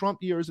through the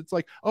Trump years, it's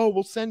like, oh,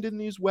 we'll send in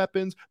these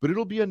weapons, but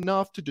it'll be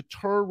enough to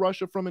deter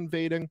Russia from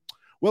invading.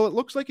 Well, it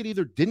looks like it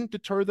either didn't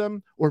deter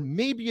them or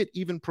maybe it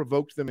even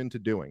provoked them into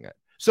doing it.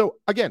 So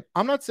again,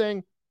 I'm not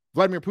saying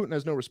Vladimir Putin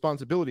has no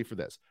responsibility for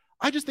this.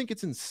 I just think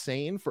it's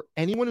insane for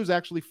anyone who's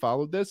actually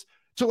followed this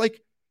to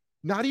like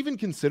not even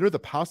consider the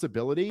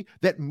possibility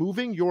that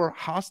moving your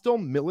hostile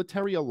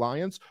military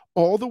alliance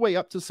all the way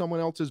up to someone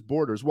else's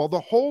borders while the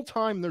whole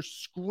time they're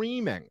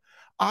screaming,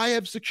 I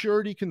have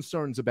security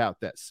concerns about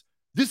this.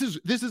 This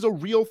is a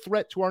real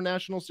threat to our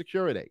national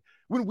security.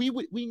 When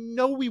we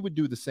know we would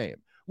do the same.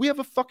 We have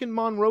a fucking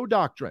Monroe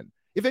Doctrine.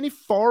 If any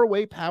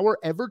faraway power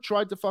ever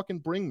tried to fucking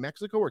bring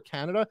Mexico or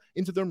Canada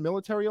into their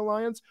military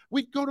alliance,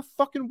 we'd go to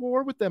fucking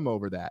war with them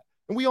over that.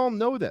 And we all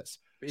know this.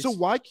 So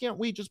why can't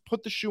we just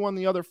put the shoe on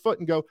the other foot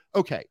and go,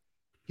 okay,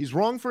 he's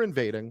wrong for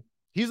invading.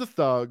 He's a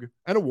thug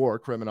and a war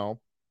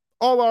criminal.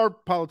 All our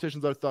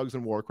politicians are thugs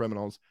and war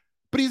criminals,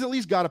 but he's at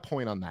least got a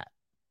point on that.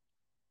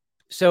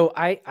 So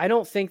I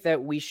don't think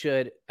that we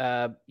should,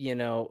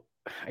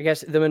 I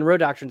guess the Monroe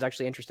Doctrine is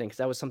actually interesting because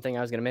that was something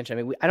I was going to mention.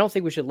 I mean, I don't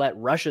think we should let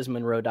Russia's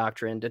Monroe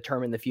Doctrine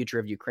determine the future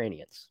of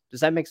Ukrainians. Does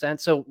that make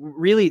sense? So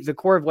really the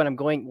core of what I'm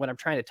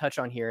trying to touch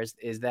on here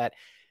is that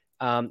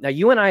now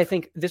you and I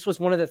think this was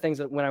one of the things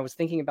that when I was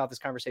thinking about this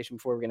conversation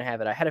before we were going to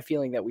have it, I had a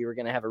feeling that we were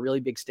going to have a really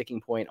big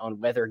sticking point on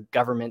whether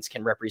governments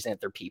can represent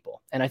their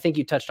people. And I think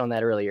you touched on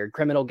that earlier.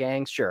 Criminal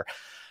gangs, sure.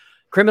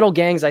 Criminal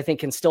gangs, I think,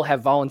 can still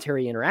have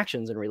voluntary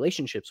interactions and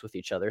relationships with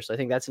each other. So I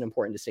think that's an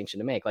important distinction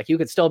to make. Like you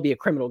could still be a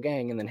criminal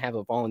gang and then have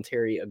a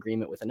voluntary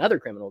agreement with another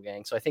criminal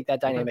gang. So I think that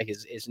dynamic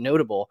is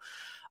notable.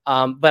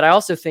 But I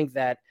also think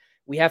that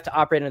we have to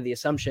operate under the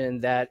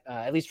assumption that,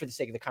 at least for the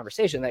sake of the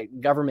conversation,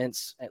 that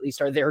governments at least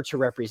are there to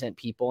represent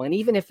people. And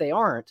even if they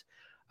aren't,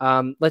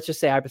 let's just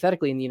say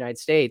hypothetically in the United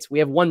States, we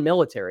have one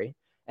military.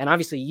 And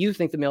obviously you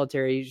think the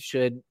military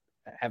should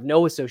have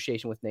no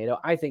association with NATO.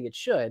 I think it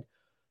should.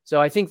 So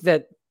I think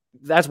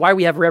that's why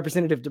we have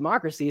representative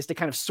democracy, is to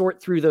kind of sort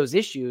through those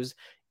issues,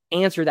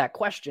 answer that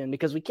question,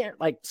 because we can't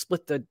like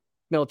split the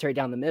military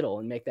down the middle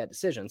and make that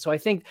decision. So I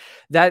think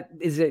that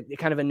is a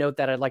kind of a note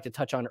that I'd like to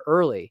touch on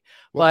early.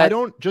 Well,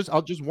 but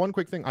I'll just one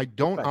quick thing. I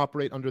don't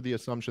operate under the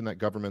assumption that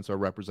governments are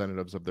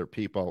representatives of their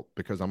people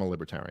because I'm a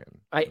libertarian.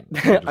 I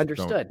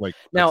understood.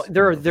 Now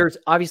there's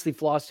obviously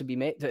flaws to be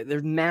made.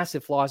 There's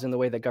massive flaws in the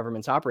way that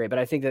governments operate, but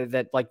I think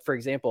that like, for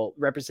example,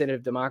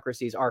 representative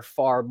democracies are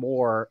far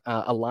more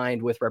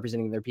aligned with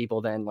representing their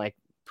people than like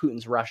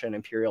Putin's Russian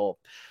imperial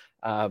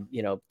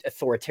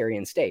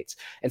authoritarian states.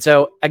 And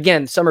so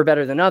again, some are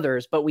better than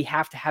others, but we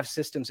have to have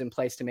systems in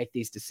place to make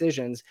these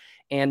decisions,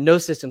 and no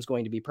system's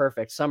going to be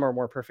perfect. Some are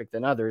more perfect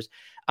than others.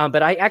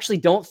 But I actually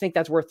don't think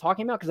that's worth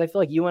talking about, because I feel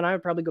like you and I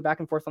would probably go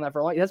back and forth on that for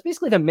a long time. That's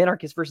basically the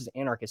minarchist versus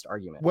anarchist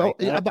argument. Well, right?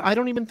 Yeah, but I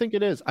don't even think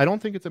it is. I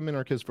don't think it's a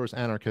minarchist versus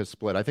anarchist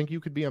split. I think you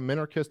could be a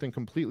minarchist and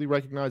completely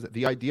recognize that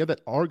the idea that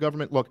our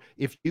government, look,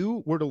 if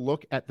you were to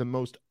look at the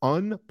most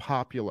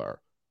unpopular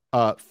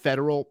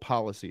federal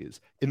policies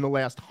in the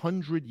last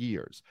 100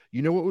 years,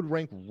 you know what would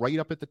rank right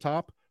up at the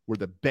top? Were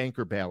the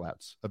banker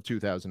bailouts of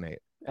 2008.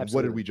 Absolutely.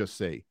 What did we just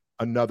see?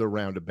 Another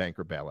round of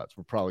banker bailouts.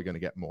 We're probably going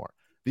to get more.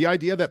 The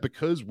idea that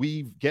because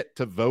we get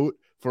to vote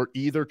for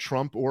either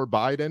Trump or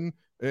Biden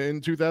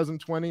in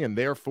 2020 and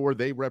therefore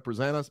they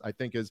represent us, I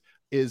think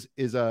is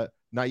a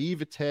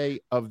naivete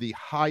of the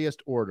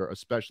highest order,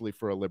 especially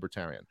for a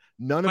libertarian.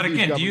 None of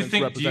these governments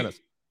represent us.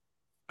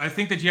 I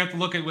think that you have to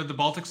look at with the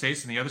Baltic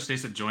states and the other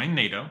states that joined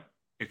NATO.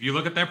 If you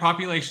look at their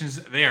populations,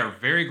 they are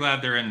very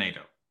glad they're in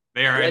NATO.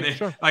 They are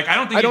sure. Like, I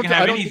don't think you can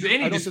have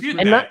any dispute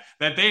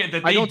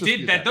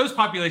that those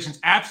populations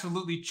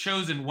absolutely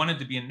chose and wanted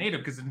to be in NATO,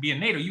 because to be in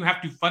NATO, you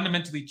have to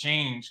fundamentally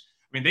change.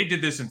 I mean, they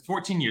did this in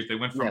 14 years. They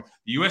went from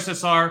the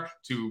USSR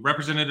to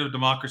representative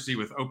democracy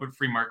with open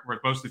free market, with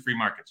mostly free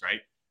markets,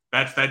 right?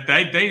 That's that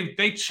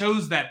they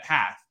chose that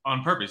path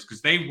on purpose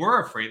because they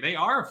were afraid. They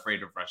are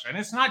afraid of Russia, and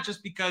it's not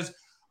just because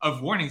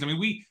of warnings. I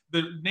mean,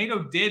 the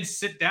NATO did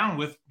sit down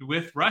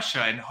with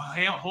Russia and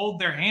hold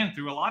their hand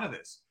through a lot of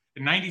this.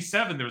 In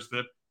 '97, there was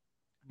the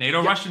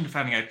NATO-Russian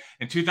Defending Act.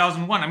 In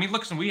 2001, I mean,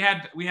 listen,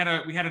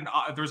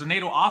 there was a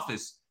NATO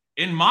office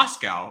in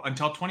Moscow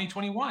until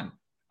 2021.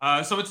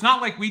 So it's not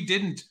like we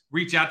didn't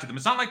reach out to them.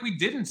 It's not like we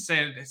didn't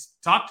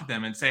talk to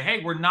them and say,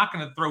 hey, we're not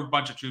going to throw a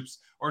bunch of troops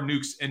or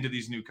nukes into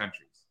these new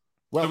countries.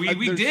 Well, so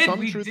we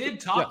did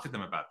talk to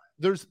them about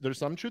that. There's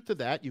some truth to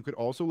that. You could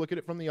also look at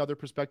it from the other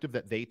perspective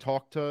that they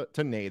talked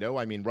to NATO.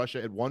 I mean,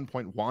 Russia at one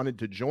point wanted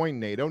to join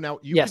NATO. Now,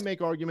 you can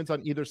make arguments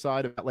on either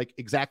side about like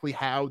exactly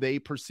how they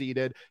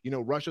proceeded. You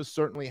know, Russia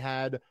certainly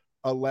had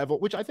a level,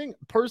 which I think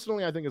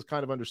is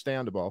kind of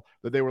understandable,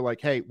 that they were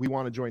like, hey, we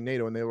want to join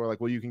NATO. And they were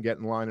like, well, you can get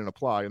in line and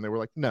apply. And they were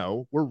like,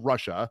 no, we're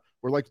Russia.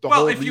 We're like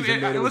whole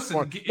reason NATO was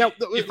formed. Now,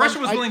 if Russia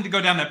was willing to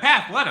go down that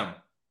path, let them.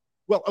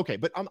 Well, okay,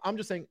 but I'm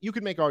just saying you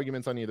could make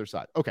arguments on either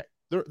side. Okay,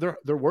 there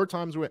were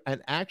times when,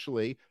 and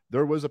actually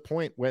there was a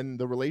point when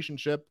the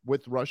relationship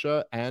with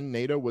Russia and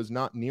NATO was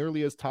not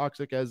nearly as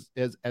toxic as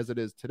it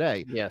is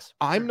today. Yes,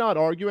 I'm not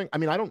arguing. I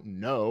mean, I don't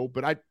know,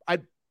 but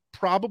I'd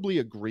probably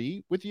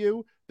agree with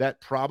you that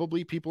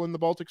probably people in the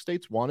Baltic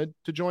states wanted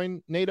to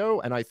join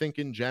NATO, and I think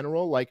in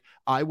general, like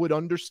I would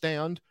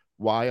understand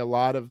why a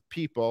lot of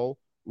people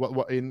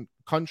in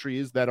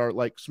countries that are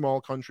like small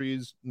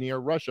countries near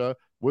Russia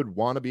would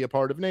want to be a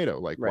part of NATO.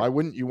 Like, why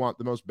wouldn't you want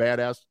the most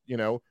badass,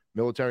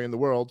 military in the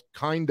world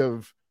kind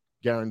of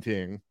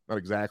guaranteeing, not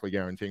exactly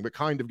guaranteeing, but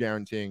kind of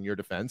guaranteeing your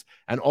defense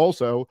and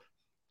also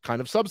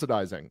kind of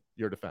subsidizing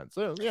your defense.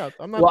 So, yeah,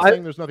 I'm not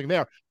saying there's nothing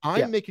there.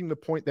 I'm making the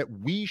point that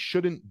we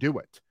shouldn't do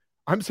it.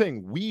 I'm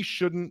saying we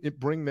shouldn't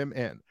bring them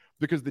in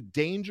because the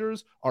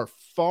dangers are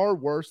far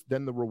worse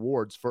than the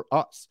rewards for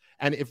us.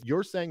 And if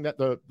you're saying that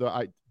the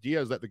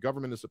idea is that the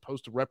government is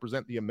supposed to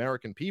represent the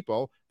American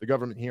people, the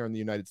government here in the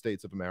United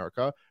States of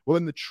America, well,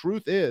 then the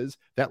truth is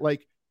that,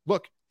 like,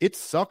 look, it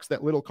sucks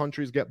that little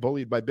countries get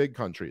bullied by big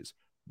countries.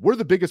 We're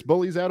the biggest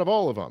bullies out of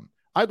all of them.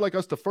 I'd like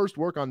us to first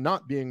work on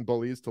not being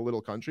bullies to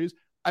little countries.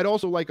 I'd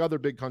also like other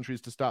big countries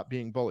to stop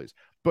being bullies.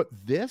 But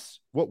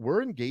what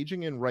we're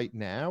engaging in right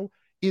now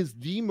is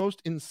the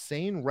most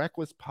insane,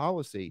 reckless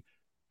policy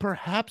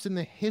perhaps in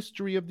the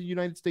history of the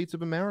United States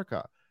of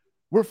America.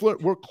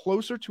 We're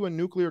closer to a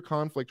nuclear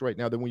conflict right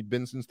now than we've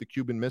been since the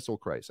Cuban Missile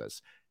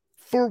Crisis.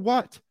 For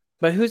what?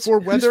 But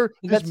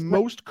this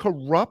most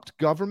corrupt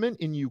government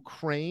in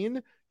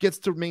Ukraine gets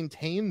to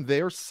maintain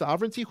their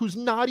sovereignty, who's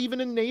not even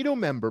a NATO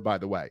member, by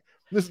the way.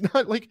 It's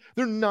not like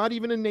they're not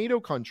even a NATO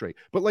country.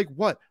 But like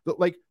what?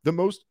 Like the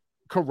most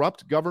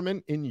corrupt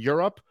government in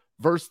Europe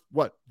versus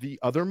what? The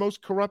other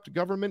most corrupt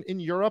government in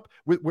Europe,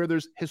 where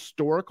there's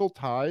historical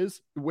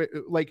ties.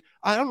 Like,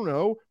 I don't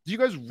know. Do you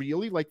guys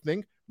really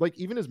think, like,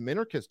 even as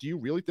minarchists, do you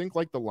really think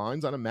like the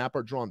lines on a map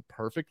are drawn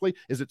perfectly?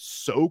 Is it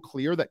so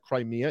clear that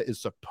Crimea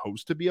is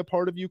supposed to be a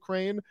part of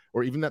Ukraine,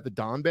 or even that the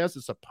Donbass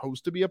is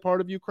supposed to be a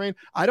part of Ukraine?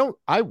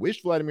 I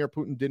wish Vladimir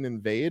Putin didn't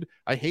invade.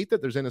 I hate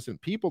that there's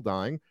innocent people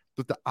dying,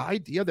 but the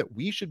idea that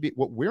we should be,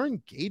 what we're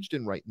engaged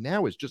in right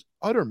now is just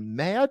utter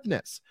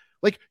madness.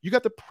 Like, you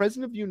got the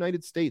president of the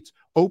United States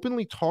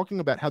openly talking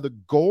about how the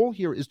goal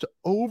here is to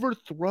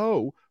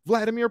overthrow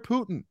Vladimir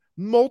Putin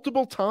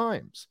multiple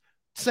times,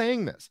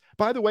 saying this.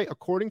 By the way,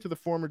 according to the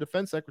former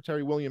defense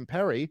secretary, William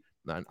Perry,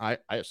 and I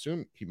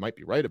assume he might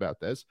be right about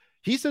this,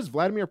 he says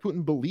Vladimir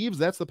Putin believes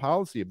that's the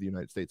policy of the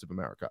United States of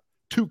America,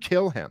 to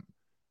kill him.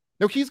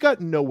 Now, he's got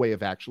no way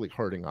of actually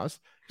hurting us.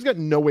 He's got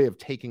no way of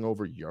taking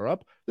over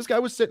Europe. This guy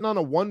was sitting on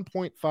a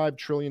 $1.5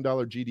 trillion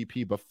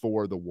GDP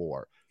before the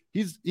war.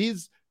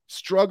 He's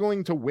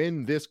struggling to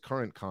win this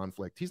current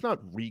conflict. He's not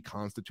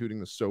reconstituting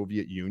the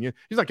Soviet Union.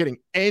 He's not getting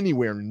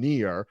anywhere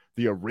near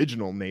the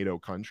original NATO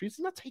countries.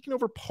 He's not taking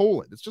over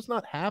Poland. It's just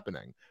not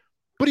happening.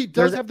 But he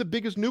does have the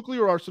biggest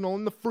nuclear arsenal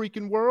in the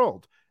freaking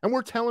world. And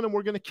we're telling him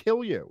we're going to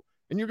kill you.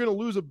 And you're going to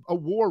lose a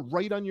war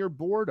right on your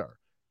border.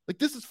 Like,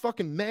 this is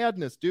fucking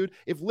madness, dude.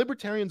 If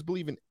libertarians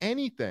believe in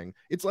anything,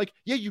 it's like,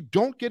 yeah, you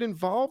don't get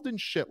involved in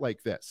shit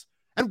like this.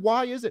 And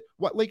why is it?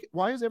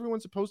 Why is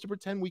everyone supposed to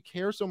pretend we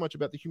care so much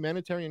about the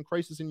humanitarian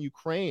crisis in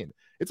Ukraine?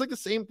 It's like the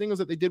same thing as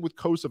that they did with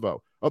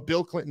Kosovo.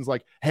 Bill Clinton's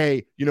like,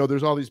 hey,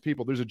 there's all these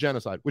people. There's a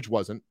genocide, which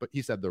wasn't, but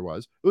he said there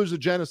was. There's a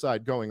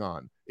genocide going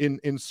on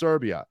in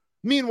Serbia.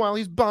 Meanwhile,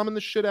 he's bombing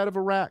the shit out of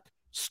Iraq,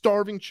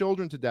 starving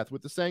children to death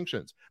with the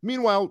sanctions.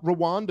 Meanwhile,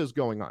 Rwanda's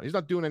going on. He's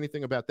not doing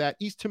anything about that.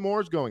 East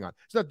Timor's going on.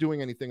 He's not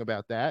doing anything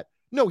about that.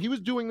 No, he was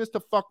doing this to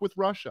fuck with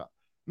Russia.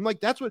 I'm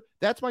like, that's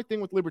my thing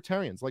with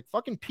libertarians. Like,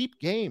 fucking peep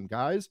game,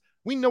 guys.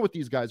 We know what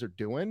these guys are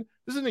doing.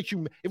 This isn't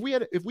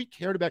if we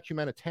cared about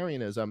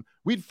humanitarianism,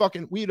 we'd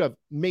have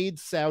made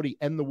Saudi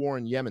end the war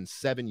in Yemen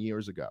 7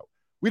 years ago.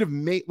 We'd have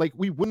made,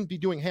 we wouldn't be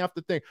doing half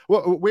the thing.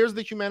 Well, where's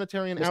the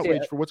humanitarian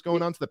outrage for what's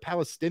going on to the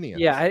Palestinians?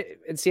 Yeah,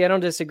 I don't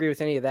disagree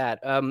with any of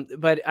that.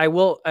 But I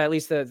will, at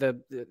least the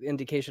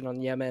indication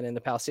on Yemen and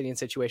the Palestinian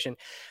situation.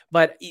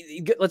 But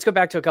let's go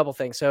back to a couple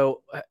things.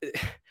 So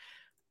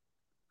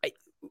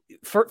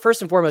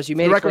first and foremost, you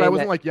made the a record. claim I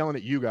wasn't that... like yelling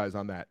at you guys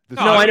on that.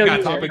 No, I know you.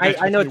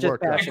 I know just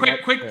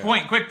that.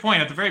 Quick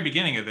point. At the very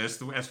beginning of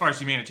this, as far as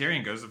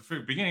humanitarian goes, at the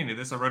beginning of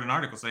this, I wrote an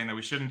article saying that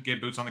we shouldn't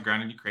get boots on the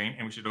ground in Ukraine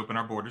and we should open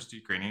our borders to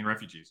Ukrainian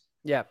refugees.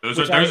 Yeah, those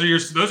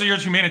are your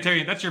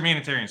humanitarian. That's your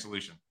humanitarian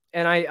solution.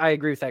 And I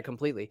agree with that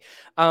completely.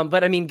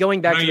 But I mean,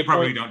 going back to you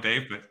probably don't,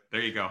 Dave, but there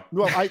you go.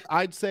 Well,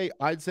 I'd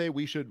say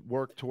we should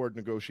work toward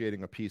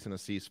negotiating a peace and a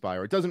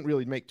ceasefire. It doesn't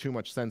really make too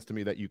much sense to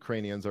me that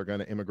Ukrainians are going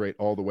to immigrate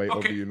all the way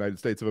over the United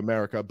States of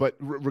America. But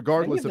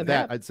regardless of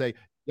that,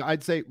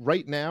 I'd say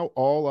right now,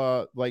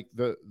 all like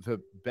the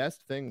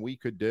best thing we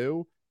could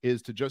do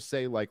is to just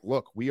say, like,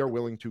 look, we are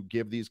willing to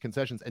give these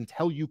concessions and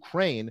tell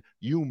Ukraine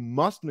you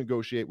must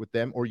negotiate with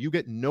them or you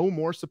get no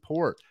more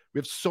support. We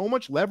have so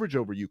much leverage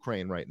over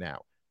Ukraine right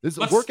now.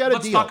 Work out a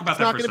deal. It's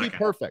not going to be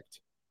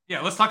perfect.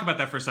 Yeah, let's talk about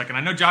that for a second. I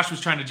know Josh was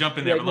trying to jump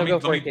in there, but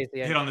let me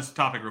hit on this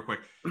topic real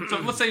quick. So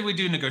let's say we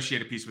do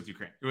negotiate a peace with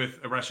Ukraine,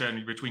 with Russia,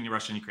 and between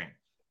Russia and Ukraine.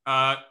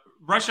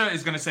 Russia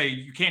is going to say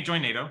you can't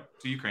join NATO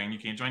to Ukraine. You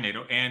can't join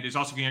NATO, and is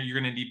also you're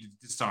going to need to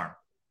disarm.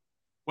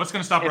 What's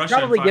going to stop Russia?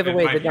 Probably give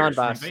away the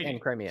Donbass and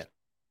Crimea.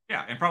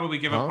 Yeah, and probably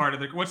give up part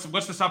of the.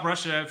 What's to stop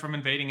Russia from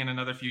invading in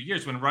another few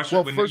years when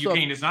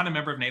Ukraine is not a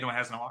member of NATO and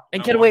has no.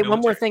 And one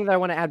more thing that I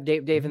want to add,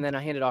 Dave, and then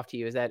I hand it off to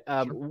you is that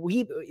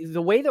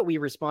the way that we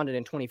responded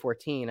in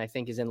 2014, I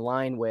think, is in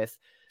line with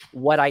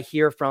what I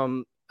hear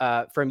from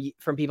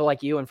people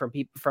like you and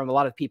from a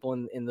lot of people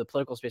in the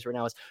political space right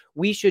now is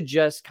we should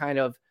just kind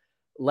of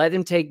let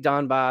them take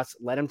Donbass,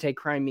 let them take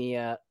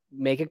Crimea,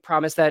 make a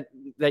promise that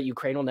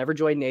Ukraine will never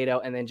join NATO,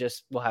 and then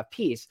just we'll have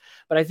peace.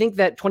 But I think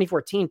that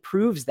 2014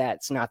 proves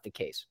that's not the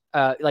case.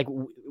 Like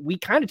we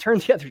kind of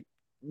turned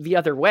the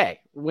other way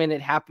when it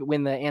happened,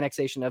 when the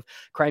annexation of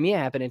Crimea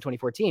happened in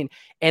 2014,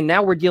 and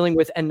now we're dealing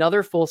with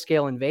another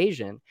full-scale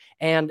invasion.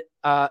 And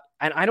I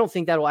don't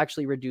think that will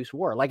actually reduce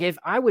war. Like if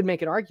I would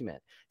make an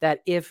argument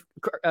that if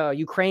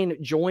Ukraine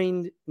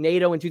joined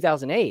NATO in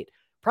 2008,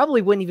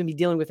 probably wouldn't even be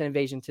dealing with an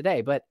invasion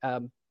today. But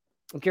I'm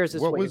curious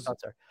as to what your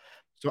thoughts are.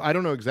 So I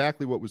don't know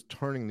exactly what was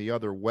turning the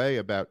other way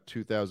about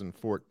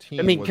 2014.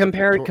 I mean,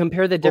 compare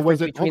the difference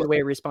between the way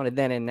it responded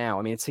then and now.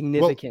 I mean, it's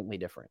significantly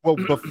different. Well,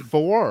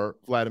 before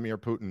Vladimir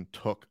Putin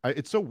took,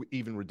 it's so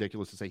even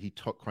ridiculous to say he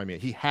took Crimea.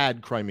 He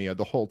had Crimea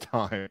the whole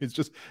time. It's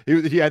just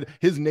he had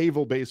his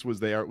naval base was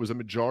there. It was a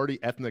majority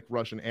ethnic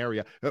Russian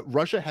area.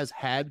 Russia has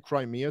had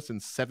Crimea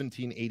since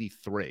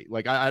 1783.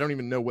 Like I don't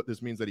even know what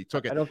this means that he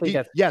took it. I don't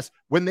think yes,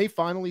 when they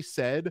finally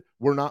said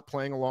we're not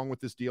playing along with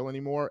this deal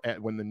anymore,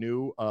 when the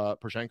new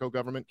Poroshenko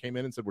government came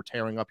in and said we're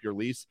tearing up your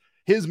lease,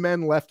 his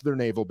men left their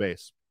naval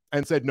base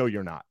and said no,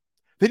 you're not.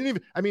 They didn't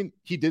even, I mean,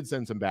 he did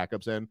send some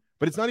backups in,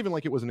 but it's not even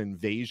like it was an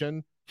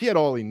invasion. He had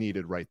all he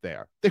needed right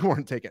there. They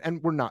weren't taking, and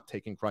we're not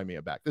taking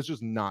Crimea back. That's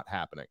just not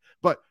happening.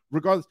 But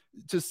regardless,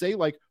 to say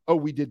like, oh,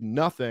 we did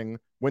nothing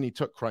when he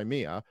took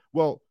Crimea,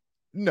 well,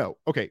 no.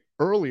 Okay.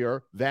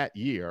 Earlier that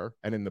year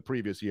and in the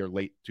previous year,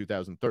 late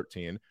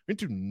 2013, we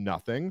didn't do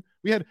nothing.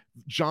 We had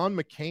John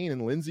McCain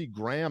and Lindsey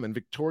Graham and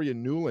Victoria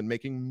Nuland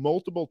making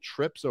multiple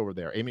trips over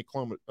there. Amy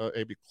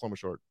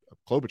Klobuchar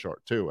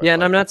too. Yeah,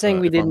 and I'm not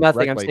saying we did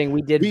nothing. I'm saying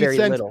we did very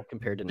little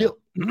compared to now.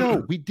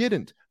 No, we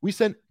didn't. We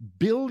sent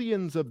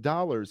billions of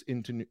dollars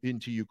into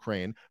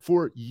Ukraine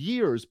for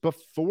years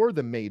before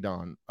the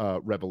Maidan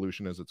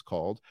revolution, as it's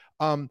called,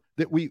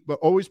 that we were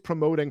always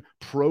promoting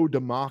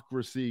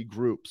pro-democracy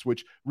groups,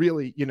 which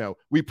really,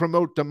 we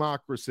promote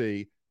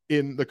democracy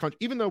in the country,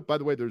 even though, by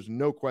the way, there's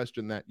no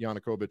question that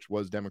Yanukovych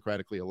was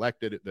democratically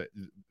elected. The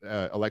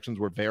elections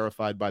were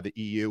verified by the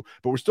EU,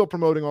 but we're still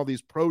promoting all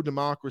these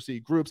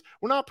pro-democracy groups.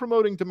 We're not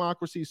promoting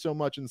democracy so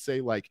much in,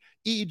 say, like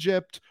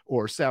Egypt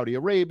or Saudi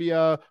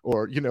Arabia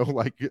or,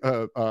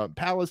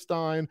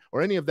 Palestine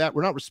or any of that.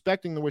 We're not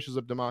respecting the wishes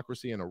of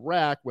democracy in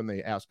Iraq when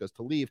they ask us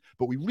to leave,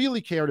 but we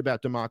really cared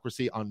about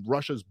democracy on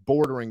Russia's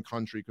bordering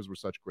country because we're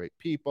such great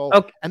people.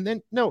 Okay. And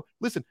then, no,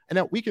 listen, and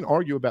now we can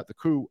argue about the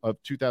coup of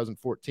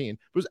 2014. It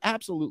was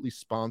absolutely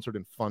sponsored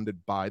and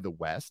funded by the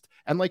West.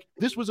 And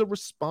this was a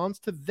response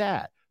to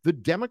that. The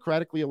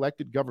democratically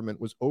elected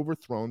government was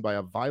overthrown by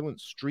a violent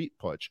street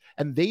putsch,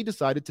 and they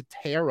decided to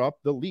tear up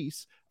the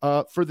lease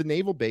for the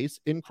naval base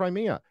in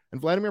Crimea. And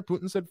Vladimir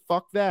Putin said,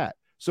 fuck that.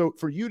 So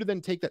for you to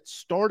then take that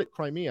start at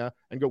Crimea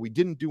and go, we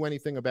didn't do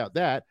anything about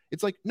that.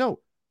 It's like, no,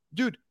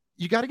 dude,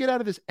 you got to get out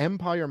of this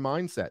empire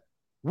mindset.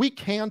 We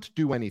can't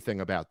do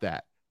anything about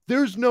that.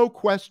 There's no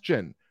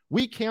question.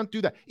 We can't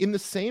do that. In the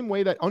same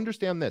way that,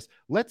 understand this,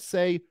 let's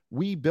say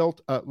we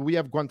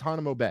have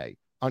Guantanamo Bay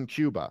on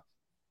Cuba,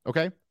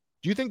 okay?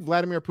 Do you think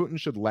Vladimir Putin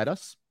should let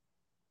us?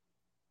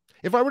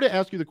 If I were to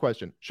ask you the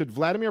question, should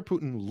Vladimir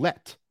Putin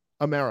let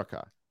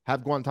America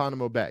have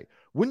Guantanamo Bay?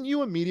 Wouldn't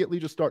you immediately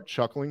just start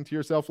chuckling to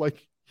yourself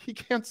like, he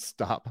can't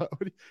stop.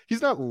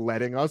 He's not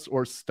letting us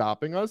or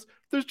stopping us.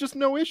 There's just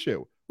no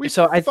issue. We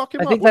fuck him up.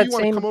 What, do you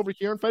want to come over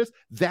here and fight us?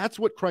 That's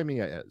what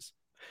Crimea is.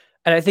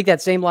 And I think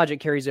that same logic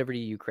carries over to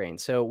Ukraine.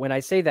 So when I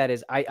say that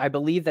is I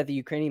believe that the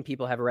Ukrainian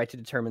people have a right to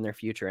determine their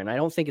future. And I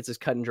don't think it's as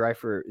cut and dry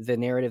for the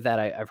narrative that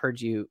I've heard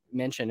you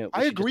mention.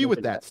 I agree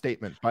with that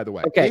statement, by the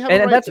way. Okay.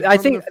 And that's, I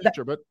think,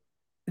 future, but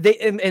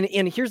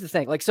And here's the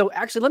thing. Like, so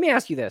actually, let me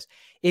ask you this.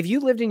 If you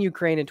lived in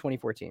Ukraine in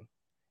 2014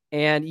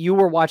 and you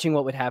were watching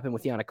what would happen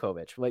with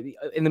Yanukovych, like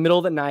in the middle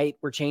of the night,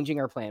 we're changing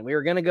our plan. We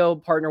were going to go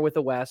partner with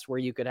the West where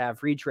you could have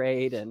free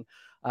trade and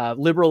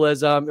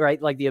liberalism,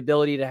 right? Like the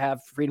ability to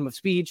have freedom of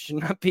speech and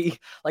not be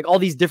like all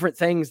these different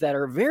things that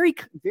are very,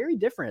 very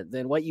different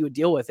than what you would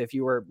deal with if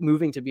you were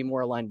moving to be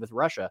more aligned with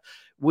Russia.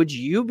 Would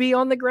you be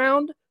on the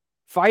ground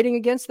fighting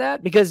against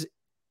that? Because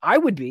I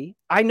would be.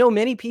 I know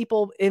many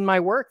people in my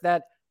work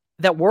that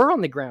were on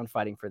the ground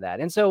fighting for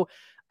that. And so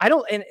I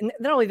don't, and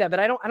not only that,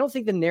 but I don't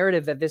think the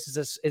narrative that this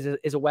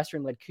is a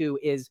Western-led coup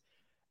is,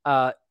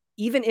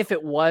 even if there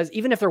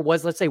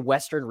was, let's say,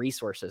 Western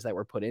resources that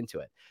were put into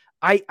it.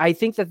 I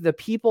think that the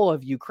people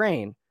of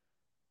Ukraine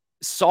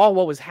saw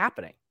what was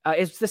happening.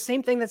 It's the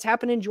same thing that's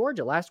happened in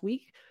Georgia last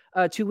week,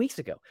 2 weeks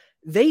ago.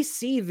 They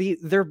see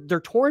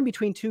they're torn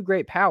between two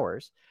great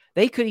powers.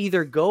 They could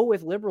either go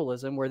with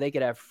liberalism where they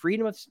could have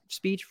freedom of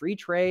speech, free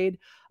trade.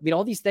 I mean,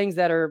 all these things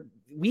that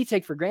we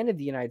take for granted in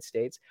the United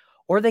States,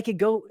 or they could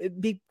go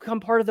become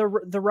part of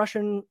the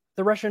Russian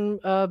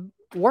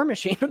war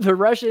machine, the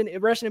Russian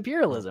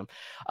imperialism.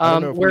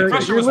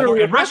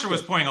 Russia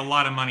was pouring a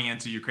lot of money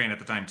into Ukraine at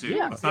the time too.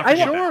 Yeah, let's not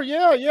forget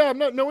that. Yeah.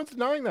 No one's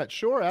denying that.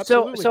 Sure,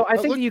 absolutely. So I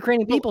think the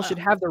Ukrainian people should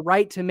have the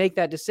right to make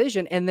that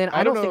decision, and then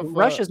I don't think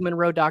Russia's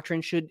Monroe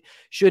Doctrine should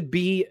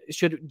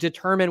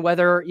determine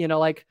whether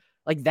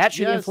like that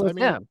should influence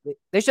them.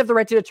 They should have the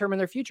right to determine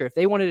their future. If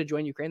they wanted to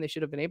join Ukraine, they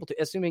should have been able to,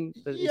 assuming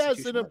that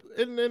yes,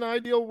 in an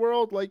ideal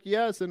world, like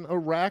yes, and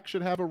Iraq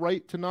should have a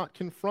right to not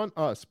confront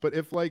us. But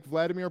if like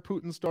Vladimir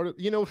Putin started,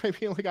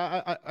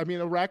 I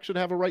mean, Iraq should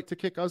have a right to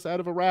kick us out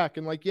of Iraq.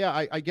 And like,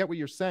 yeah, I get what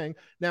you're saying.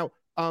 Now,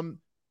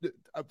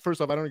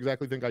 first off, I don't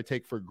exactly think I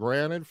take for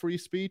granted free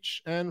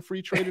speech and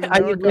free trade in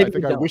America. I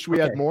think I wish we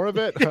had more of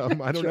it.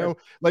 I don't know.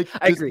 Like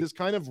this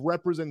kind of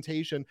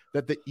representation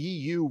that the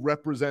EU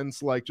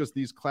represents, like just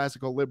these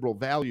classical liberal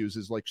values,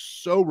 is like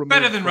so remote.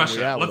 Better than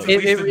Russia.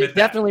 It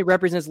definitely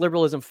represents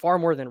liberalism far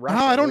more than Russia.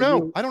 No, I don't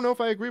know. I don't know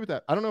if I agree with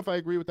that. I don't know if I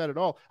agree with that at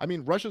all. I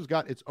mean, Russia's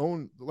got its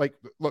own, like,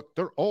 look,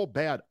 they're all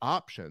bad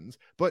options.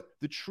 But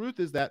the truth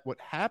is that what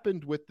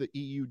happened with the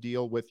EU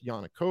deal with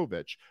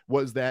Yanukovych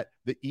was that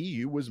the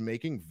EU was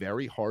making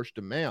very harsh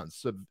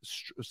demands,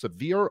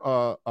 severe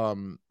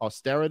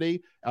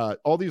austerity,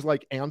 all these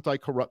like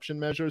anti-corruption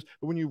measures.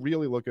 But when you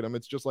really look at them,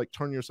 it's just like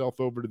turn yourself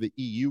over to the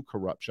EU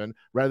corruption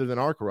rather than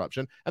our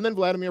corruption. And then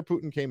Vladimir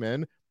Putin came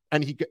in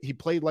and he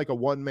played like a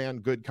one-man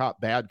good cop,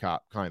 bad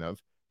cop kind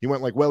of. He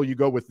went like, well, you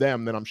go with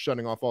them, then I'm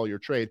shutting off all your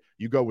trade.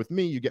 You go with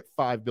me, you get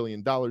 $5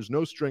 billion,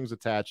 no strings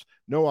attached,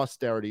 no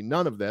austerity,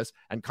 none of this,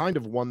 and kind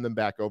of won them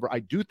back over.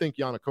 I do think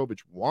Yanukovych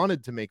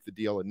wanted to make the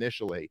deal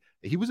initially.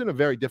 He was in a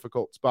very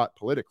difficult spot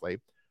politically.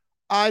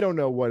 I don't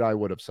know what I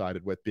would have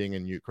sided with being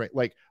in Ukraine.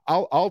 Like,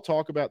 I'll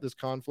talk about this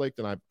conflict,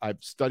 and I've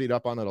studied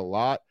up on it a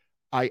lot.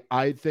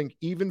 I think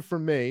even for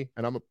me,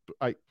 and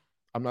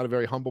I'm not a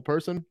very humble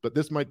person, but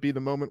this might be the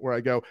moment where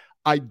I go,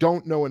 I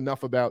don't know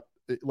enough about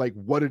like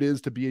what it is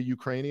to be a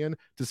Ukrainian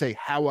to say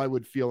how I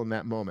would feel in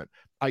that moment.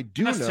 I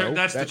do know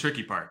that's the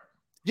tricky part.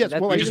 Yes,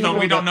 well,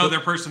 we don't know their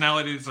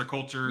personalities, their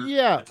culture.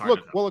 Yeah,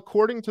 look, well,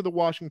 according to the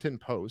Washington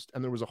Post,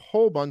 and there was a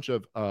whole bunch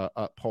of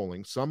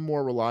polling, some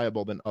more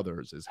reliable than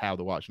others, is how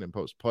the Washington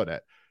Post put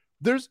it.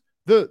 There's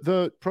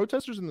the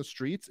protesters in the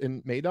streets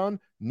in Maidan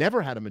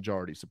never had a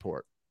majority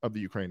support of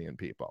the Ukrainian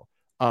people.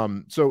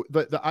 So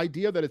the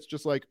idea that it's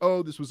just like,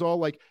 oh, this was all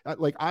like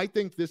I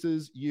think this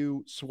is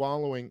you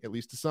swallowing, at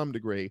least to some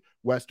degree,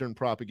 Western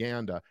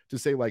propaganda to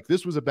say like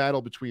this was a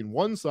battle between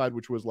one side,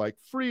 which was like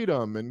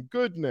freedom and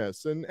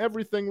goodness and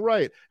everything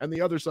right, and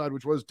the other side,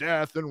 which was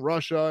death and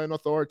Russia and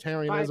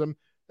authoritarianism.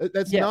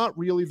 That's not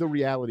really the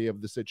reality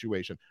of the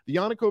situation. The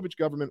Yanukovych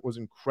government was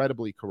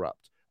incredibly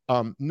corrupt.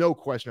 No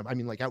question. I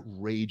mean, like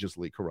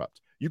outrageously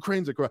corrupt.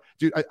 Ukraine's a corrupt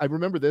dude. I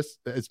remember this.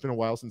 It's been a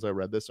while since I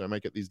read this, so I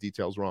might get these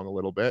details wrong a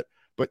little bit.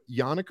 But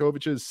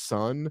Yanukovych's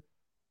son,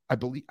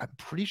 I'm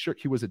pretty sure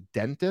he was a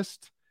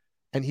dentist,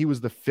 and he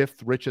was the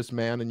 5th richest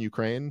man in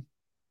Ukraine.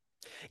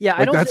 Yeah,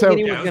 like, I don't think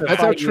anyone's going to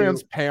That's how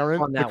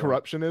transparent the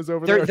corruption is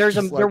over there.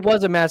 There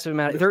was a massive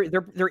amount.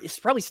 There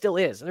probably still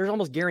is. There's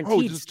almost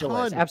guaranteed still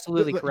is.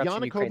 Absolutely corruption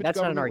in Ukraine. That's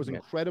not an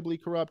argument. Was incredibly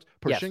corrupt.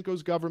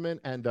 Poroshenko's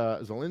government and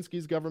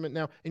Zelensky's government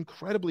now,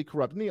 incredibly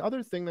corrupt. And the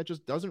other thing that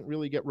just doesn't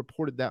really get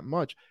reported that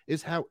much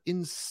is how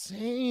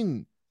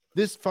insane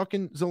this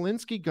fucking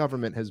Zelensky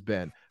government has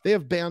been. They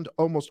have banned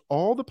almost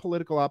all the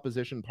political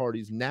opposition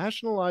parties,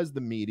 nationalized the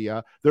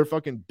media. They're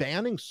fucking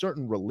banning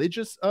certain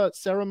religious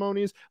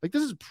ceremonies. Like,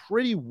 this is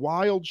pretty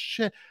wild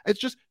shit.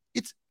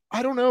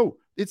 I don't know.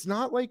 It's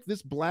not like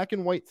this black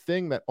and white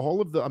thing that all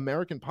of the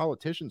American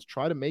politicians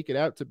try to make it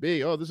out to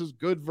be. Oh, this is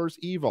good versus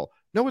evil.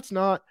 No, it's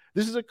not.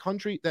 This is a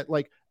country that,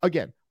 like,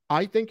 again,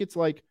 I think it's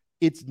like,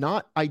 it's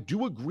not. I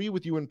do agree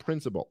with you in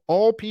principle.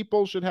 All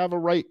people should have a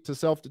right to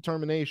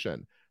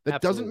self-determination. That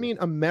Absolutely. doesn't mean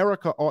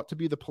America ought to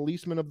be the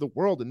policeman of the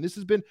world. And this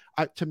has been,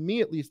 to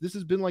me at least, this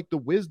has been like the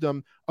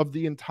wisdom of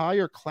the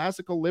entire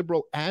classical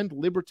liberal and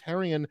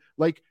libertarian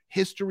like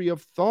history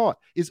of thought,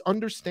 is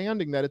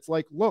understanding that it's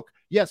like, look,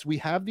 yes, we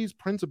have these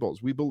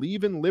principles. We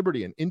believe in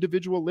liberty and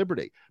individual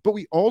liberty, but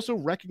we also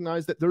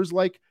recognize that there's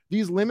like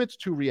these limits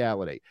to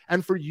reality.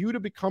 And for you to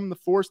become the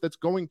force that's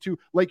going to,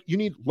 like, you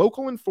need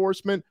local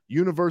enforcement,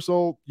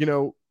 universal,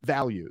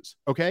 values.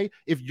 Okay.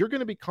 If you're going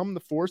to become the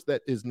force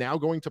that is now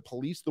going to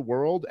police the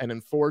world and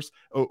enforce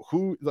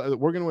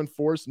we're going to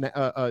enforce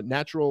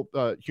natural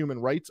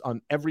human rights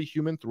on every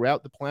human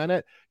throughout the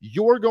planet,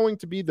 you're going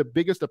to be the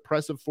biggest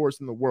oppressive force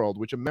in the world,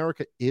 which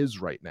America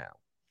is right now.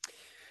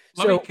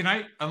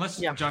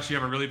 Josh, you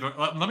have a really,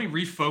 let me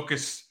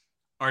refocus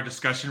our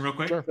discussion real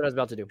quick. Sure. What I was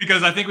about to do.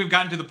 Because I think we've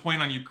gotten to the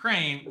point on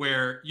Ukraine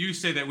where you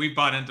say that we've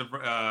bought into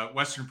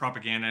Western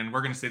propaganda, and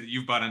we're going to say that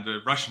you've bought into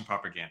Russian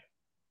propaganda,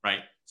 right?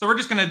 So we're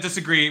just going to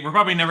disagree. We're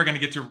probably never going to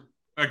get to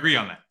agree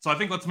on that. So I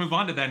think let's move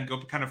on to that and go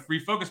kind of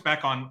refocus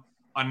back on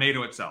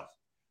NATO itself.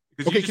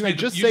 Okay, can I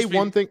just say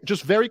one thing,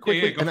 just very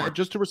quickly,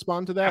 just to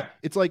respond to that?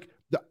 It's like,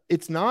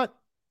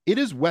 it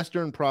is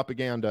Western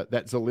propaganda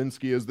that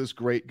Zelensky is this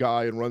great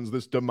guy and runs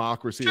this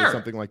democracy or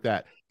something like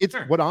that. It's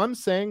what I'm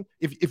saying.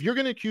 If you're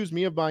going to accuse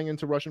me of buying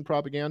into Russian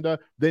propaganda,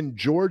 then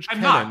George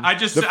Kennan,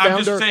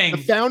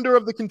 the founder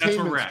of the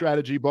containment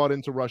strategy, bought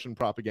into Russian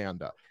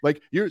propaganda.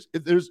 Like,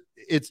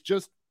 it's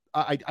just,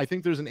 I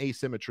think there's an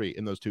asymmetry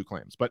in those two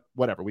claims, but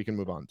whatever, we can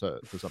move on to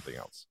something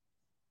else.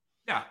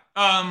 Yeah.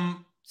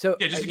 So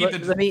just to keep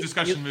the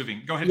discussion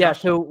moving. Go ahead. Yeah.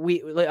 Josh. So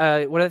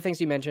one of the things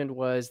you mentioned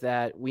was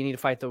that we need to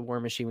fight the war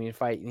machine. We need to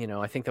fight.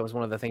 I think that was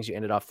one of the things you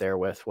ended off there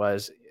with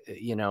was,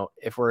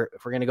 if we're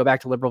going to go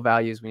back to liberal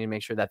values, we need to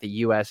make sure that the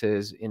U.S.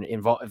 is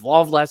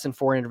involved less in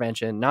foreign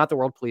intervention, not the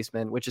world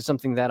policeman, which is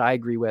something that I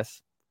agree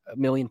with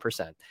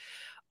 1,000,000%.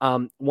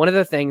 One of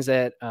the things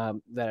that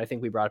I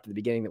think we brought up at the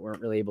beginning that we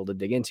weren't really able to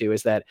dig into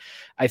is that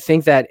I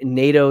think that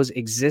NATO's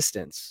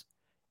existence,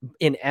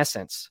 in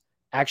essence,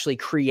 actually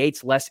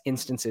creates less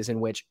instances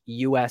in which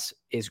U.S.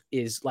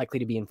 is likely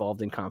to be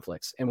involved in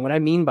conflicts. And what I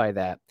mean by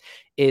that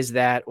is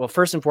that, well,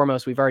 first and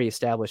foremost, we've already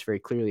established very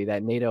clearly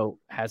that NATO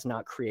has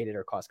not created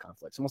or caused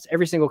conflicts. Almost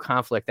every single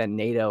conflict that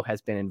NATO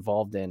has been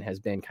involved in has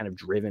been kind of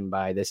driven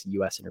by this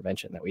U.S.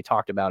 intervention that we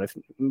talked about,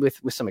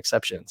 with some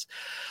exceptions.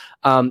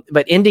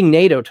 But ending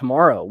NATO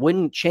tomorrow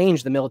wouldn't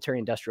change the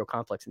military-industrial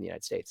complex in the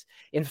United States.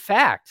 In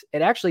fact,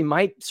 it actually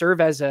might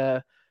serve as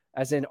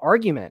an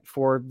argument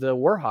for the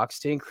war hawks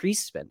to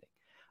increase spending.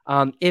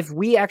 If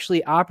we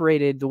actually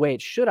operated the way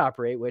it should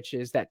operate, which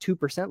is that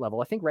 2% level,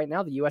 I think right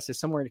now the U.S. is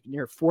somewhere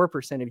near 4%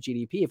 of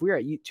GDP. If we were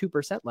at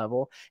 2%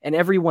 level and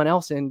everyone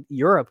else in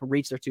Europe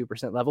reached their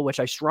 2% level,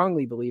 which I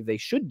strongly believe they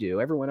should do,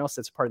 everyone else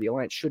that's part of the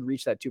alliance should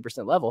reach that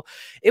 2% level,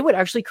 it would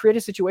actually create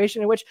a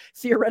situation in which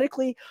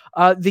theoretically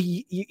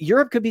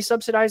Europe could be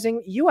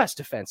subsidizing U.S.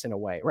 defense in a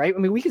way, right? I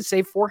mean, we could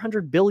save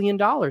 $400 billion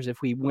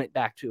if we went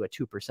back to a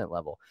 2%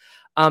 level.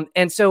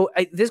 And so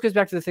this goes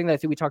back to the thing that I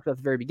think we talked about at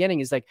the very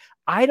beginning is like,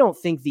 I don't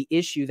think the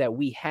issue that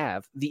we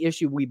have, the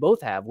issue we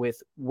both have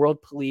with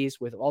world police,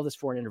 with all this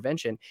foreign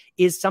intervention,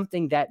 is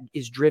something that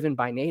is driven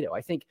by NATO.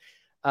 I think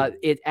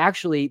it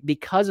actually,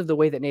 because of the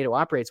way that NATO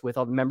operates with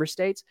all the member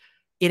states,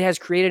 it has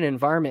created an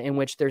environment in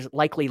which there's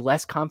likely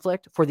less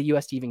conflict for the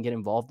U.S. to even get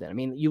involved in. I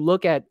mean, you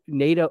look at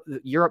NATO,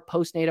 Europe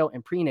post-NATO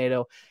and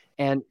pre-NATO,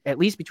 and at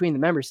least between the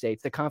member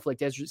states, the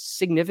conflict has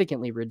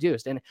significantly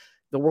reduced. And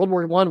the World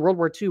War I, World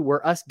War II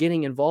were us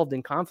getting involved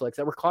in conflicts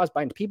that were caused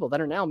by people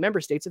that are now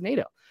member states of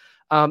NATO.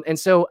 And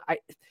so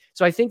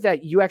I think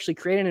that you actually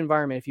create an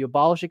environment, if you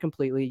abolish it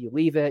completely, you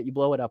leave it, you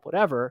blow it up,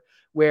 whatever,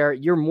 where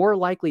you're more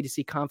likely to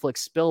see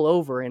conflicts spill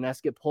over and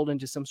us get pulled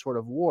into some sort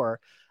of war.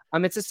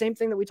 It's the same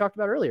thing that we talked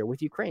about earlier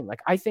with Ukraine. Like,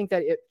 I think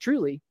that it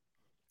truly,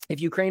 if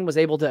Ukraine was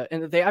able to,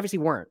 and they obviously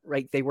weren't,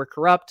 right? They were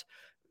corrupt.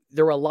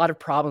 There were a lot of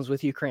problems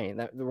with Ukraine.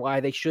 That's why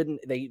they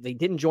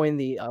didn't join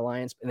the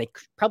alliance, and they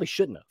probably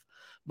shouldn't have.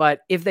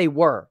 But if they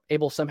were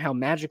able somehow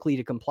magically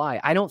to comply,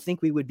 I don't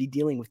think we would be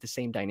dealing with the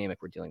same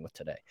dynamic we're dealing with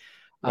today.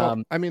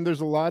 Well, I mean,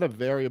 there's a lot of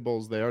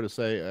variables there to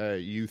say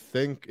you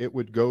think it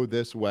would go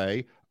this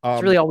way.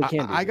 It's really all we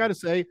can do. I got to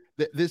say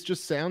that this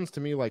just sounds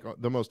to me like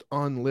the most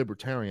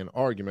unlibertarian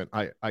argument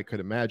I could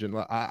imagine.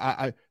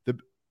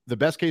 The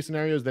best case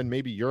scenario is then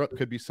maybe Europe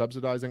could be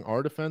subsidizing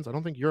our defense. I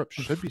don't think Europe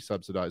should be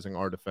subsidizing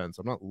our defense.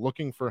 I'm not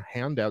looking for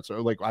handouts, or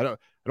like I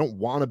don't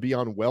want to be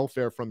on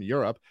welfare from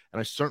Europe, and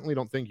I certainly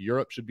don't think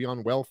Europe should be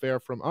on welfare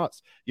from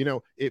us.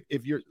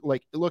 If you're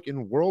like, look,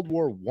 in World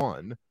War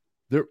I,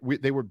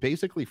 they were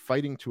basically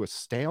fighting to a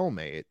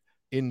stalemate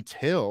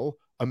until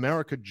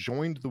America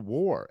joined the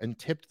war and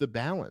tipped the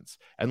balance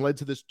and led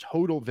to this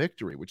total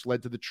victory, which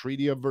led to the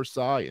Treaty of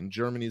Versailles and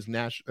Germany's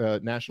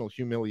national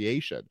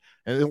humiliation.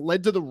 And it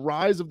led to the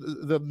rise of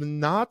the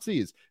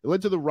Nazis. It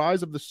led to the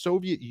rise of the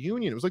Soviet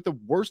Union. It was like the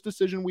worst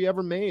decision we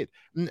ever made.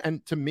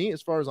 And to me,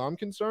 as far as I'm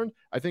concerned,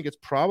 I think it's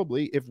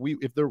probably,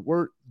 if there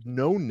were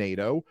no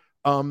NATO,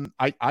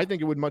 I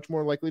think it would much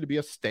more likely to be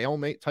a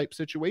stalemate type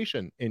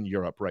situation in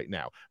Europe right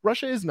now.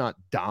 Russia is not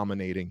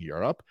dominating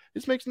Europe.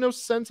 This makes no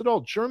sense at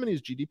all.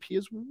 Germany's GDP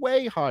is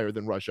way higher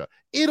than Russia.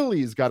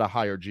 Italy's got a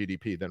higher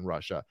GDP than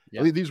Russia.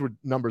 Yeah. These were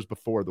numbers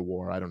before the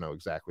war. I don't know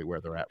exactly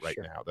where they're at right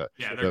now.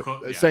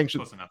 They're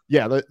sanctions, close enough.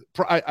 Yeah,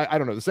 I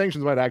don't know. The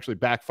sanctions might have actually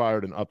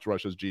backfired and upped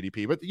Russia's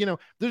GDP. But,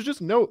 there's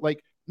just no,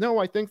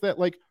 I think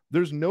that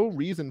there's no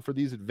reason for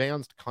these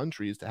advanced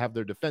countries to have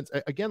their defense.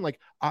 Again, like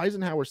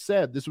Eisenhower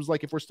said, this was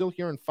like, if we're still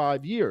here in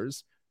 5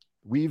 years,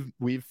 we've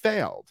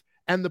failed.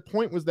 And the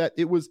point was that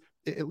it was,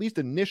 at least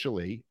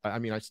initially, I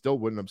mean, I still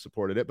wouldn't have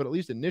supported it, but at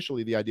least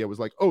initially the idea was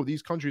like, oh,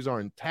 these countries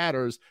are in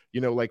tatters,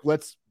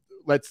 let's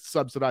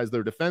subsidize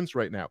their defense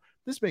right now.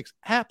 This makes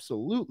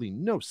absolutely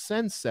no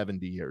sense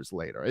 70 years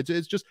later.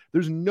 It's just,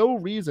 there's no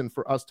reason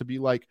for us to be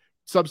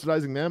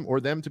subsidizing them or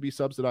them to be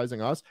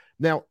subsidizing us.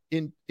 Now,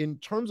 in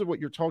terms of what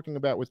you're talking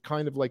about with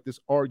kind of this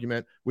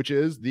argument, which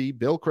is the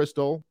Bill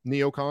Kristol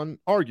neocon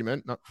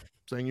argument, not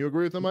saying you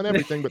agree with them on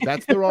everything, but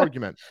that's their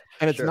argument.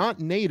 And it's not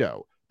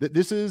NATO. That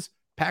this is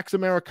Pax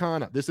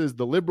Americana. This is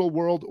the liberal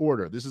world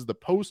order. This is the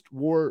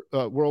post-war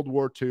World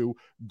War II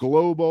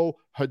global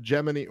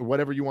hegemony, or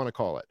whatever you want to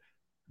call it.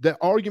 The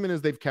argument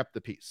is they've kept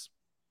the peace.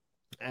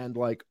 And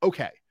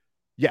okay,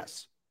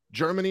 yes,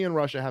 Germany and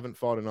Russia haven't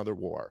fought another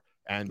war.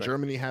 And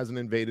Germany hasn't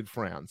invaded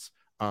France.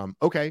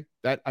 Okay,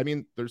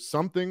 there's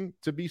something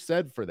to be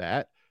said for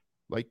that.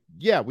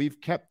 We've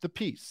kept the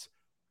peace,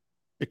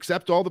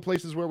 except all the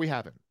places where we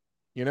haven't.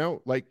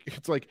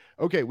 It's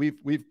okay,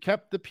 we've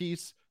kept the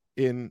peace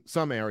in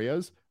some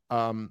areas,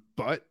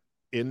 but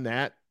in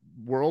that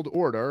world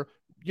order,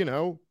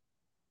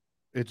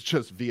 it's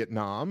just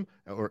Vietnam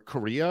or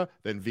Korea,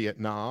 then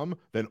Vietnam,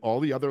 then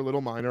all the other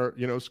little minor,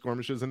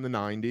 skirmishes in the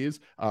 90s,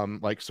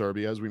 like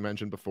Serbia, as we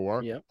mentioned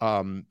before. Yep.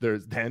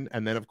 There's then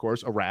of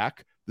course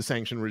Iraq, the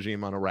sanction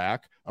regime on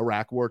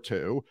Iraq War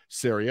II,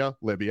 Syria,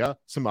 Libya,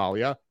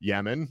 Somalia,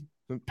 Yemen,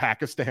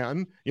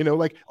 Pakistan,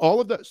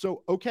 all of that.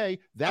 So okay,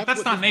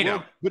 that's not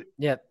NATO.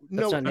 That's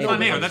not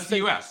NATO. That's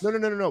the US.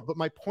 No. But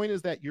my point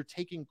is that you're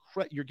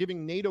you're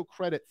giving NATO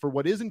credit for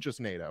what isn't just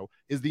NATO,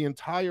 is the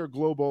entire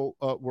global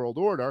world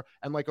order.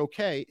 And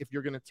okay, if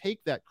you're going to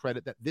take that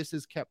credit that this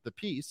has kept the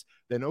peace,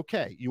 then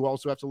okay, you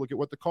also have to look at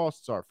what the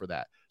costs are for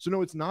that. So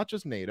no, it's not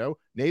just NATO.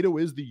 NATO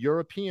is the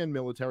European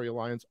military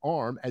alliance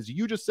arm, as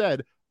you just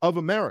said, of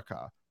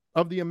America,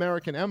 of the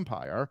American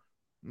empire.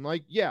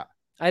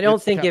 I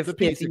don't think if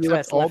the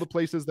U.S. all the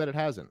places that it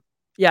hasn't.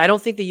 Yeah, I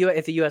don't think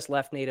if the U.S.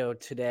 left NATO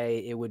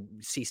today, it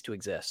would cease to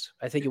exist.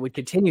 I think it would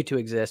continue to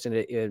exist, and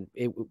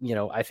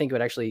I think it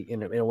would actually,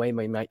 in a way,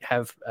 we might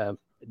have a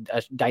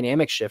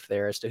dynamic shift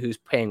there as to who's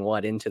paying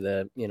what into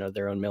the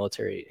their own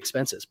military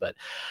expenses. But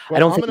I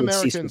don't think I'm an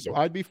American, so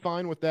I'd be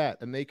fine with that,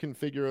 and they can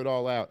figure it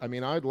all out. I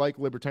mean, I'd like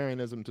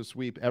libertarianism to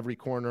sweep every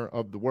corner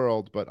of the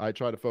world, but I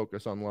try to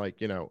focus on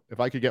if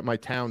I could get my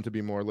town to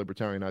be more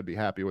libertarian, I'd be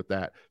happy with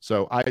that.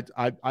 So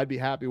I'd be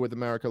happy with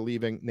America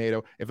leaving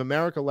NATO. If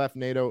America left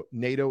NATO,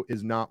 NATO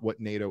is not what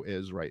NATO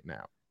is right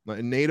now.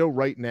 NATO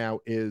right now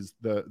is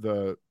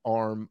the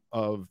arm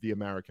of the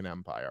American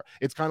empire.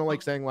 It's kind of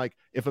like saying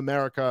if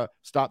America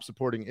stops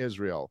supporting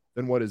Israel,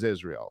 then what is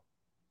Israel?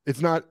 It's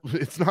not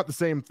the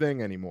same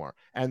thing anymore.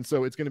 And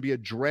so it's going to be a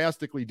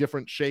drastically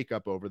different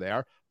shakeup over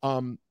there.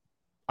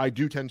 I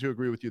do tend to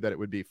agree with you that it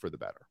would be for the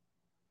better.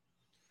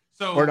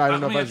 So or I don't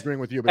know if I was agreeing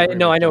with you, but I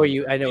know where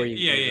you.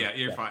 Yeah,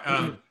 you're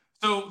fine.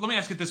 So let me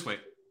ask it this way: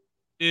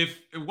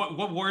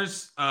 what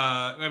wars?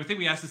 I think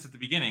we asked this at the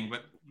beginning,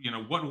 but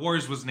what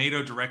wars was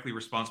NATO directly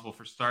responsible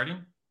for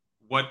starting?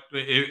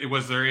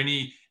 Was there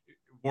any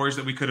wars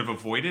that we could have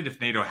avoided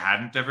if NATO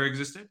hadn't ever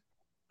existed?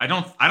 I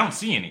don't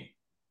see any.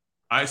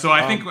 So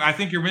I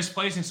think you're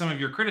misplacing some of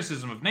your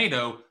criticism of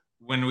NATO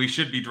when we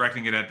should be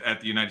directing it at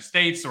the United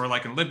States, or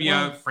in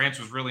Libya, France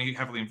was really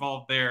heavily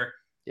involved there.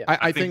 Yeah,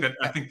 I think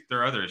there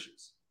are other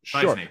issues.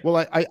 Sure.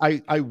 Well,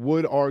 I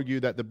would argue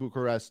that the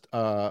Bucharest,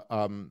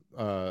 the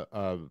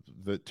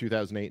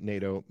 2008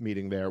 NATO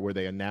meeting there, where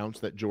they announced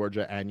that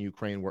Georgia and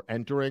Ukraine were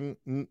entering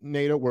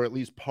NATO, were at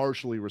least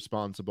partially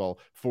responsible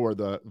for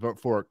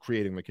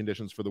creating the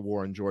conditions for the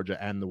war in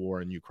Georgia and the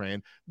war in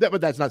Ukraine.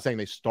 But that's not saying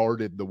they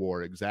started the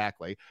war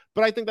exactly.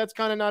 But I think that's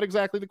kind of not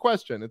exactly the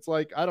question. It's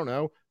I don't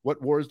know, what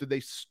wars did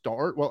they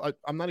start? Well,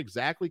 I'm not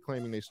exactly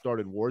claiming they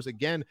started wars.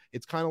 Again,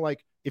 it's kind of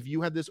like if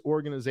you had this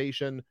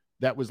organization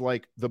that was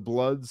the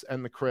Bloods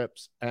and the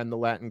Crips and the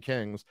Latin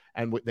Kings,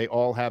 and they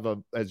all have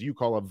as you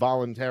call, a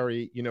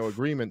voluntary,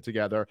 agreement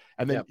together.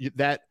 And then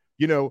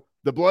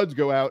the Bloods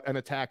go out and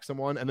attack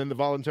someone, and then the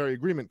voluntary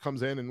agreement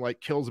comes in and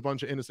kills a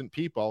bunch of innocent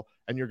people.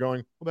 And you're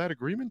going, well, that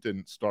agreement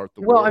didn't start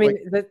the war. Well, I mean,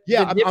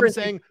 I'm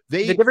saying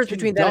the difference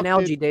between that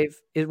analogy, Dave,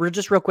 is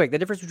just real quick. The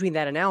difference between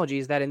that analogy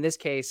is that in this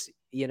case,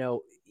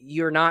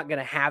 you're not going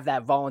to have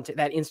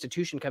that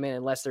institution come in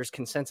unless there's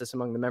consensus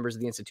among the members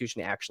of the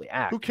institution to actually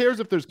act. Who cares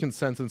if there's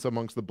consensus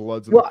amongst the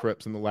Bloods and the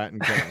Crips and the Latin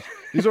Kings?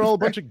 These are all a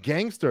bunch of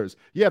gangsters.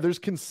 Yeah, there's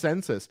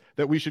consensus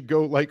that we should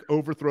go like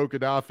overthrow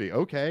Gaddafi.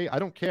 Okay, I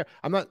don't care.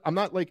 I'm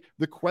not like,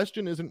 the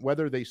question isn't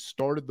whether they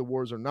started the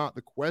wars or not.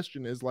 The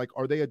question is like,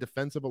 are they a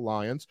defensive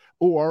alliance,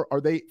 or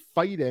are they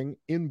fighting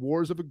in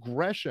wars of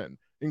aggression,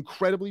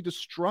 incredibly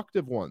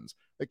destructive ones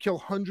that kill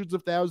hundreds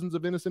of thousands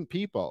of innocent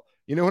people?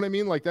 You know what I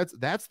mean? Like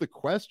that's the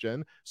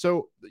question.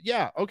 So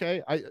yeah,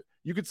 okay.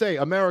 You could say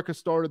America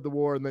started the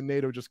war and then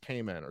NATO just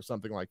came in or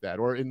something like that.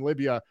 Or in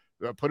Libya,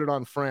 put it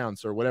on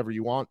France or whatever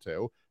you want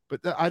to. But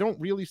I don't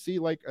really see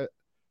like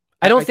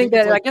I don't think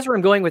that, I guess where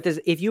I'm going with this,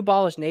 if you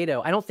abolish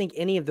NATO, I don't think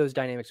any of those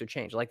dynamics would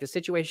change. Like the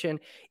situation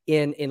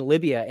in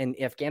Libya and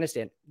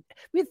Afghanistan,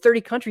 we had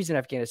 30 countries in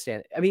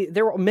Afghanistan. I mean,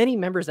 there were many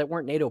members that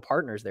weren't NATO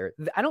partners there.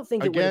 I don't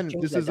think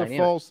this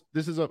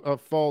is a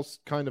false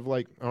kind of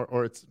like,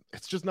 or it's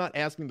just not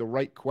asking the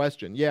right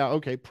question. Yeah,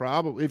 okay,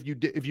 probably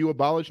if you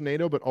abolish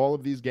NATO, but all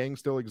of these gangs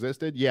still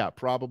existed, yeah,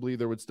 probably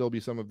there would still be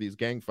some of these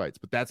gang fights.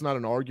 But that's not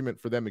an argument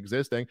for them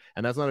existing,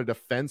 and that's not a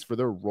defense for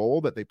their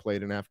role that they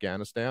played in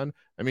Afghanistan.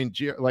 I mean,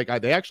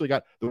 they actually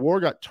the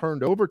war got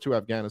turned over to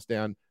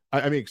Afghanistan.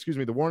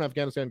 The war in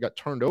Afghanistan got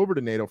turned over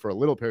to NATO for a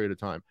little period of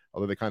time,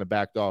 although they kind of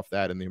backed off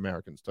that and the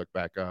Americans took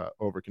back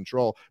over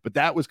control. But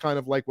that was kind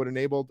of like what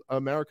enabled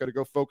America to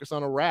go focus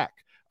on Iraq.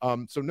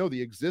 So no,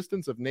 the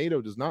existence of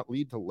NATO does not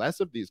lead to less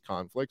of these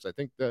conflicts. I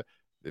think the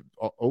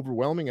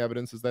overwhelming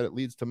evidence is that it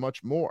leads to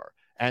much more.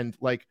 And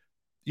like,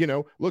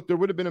 look, there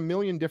would have been a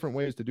million different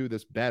ways to do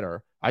this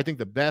better. I think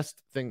the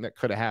best thing that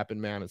could have happened,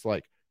 man, is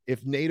like,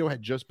 if NATO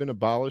had just been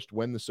abolished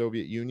when the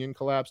Soviet Union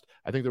collapsed,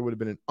 I think there would have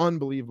been an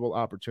unbelievable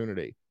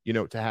opportunity,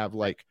 to have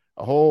like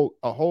a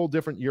whole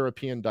different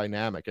European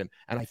dynamic. And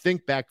I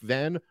think back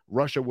then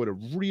Russia would have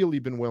really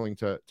been willing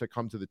to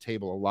come to the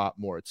table a lot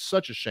more. It's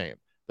such a shame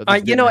that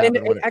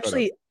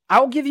actually,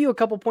 I'll give you a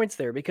couple points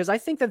there, because I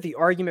think that the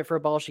argument for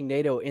abolishing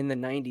NATO in the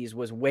 90s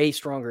was way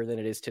stronger than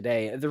it is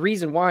today. The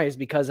reason why is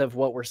because of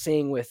what we're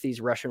seeing with these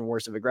Russian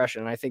wars of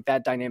aggression. And I think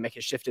that dynamic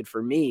has shifted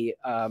for me,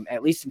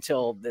 at least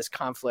until this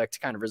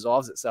conflict kind of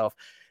resolves itself.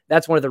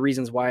 That's one of the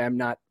reasons why I'm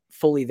not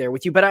fully there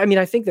with you. But I mean,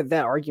 I think that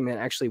argument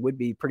actually would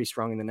be pretty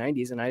strong in the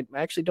 90s. And I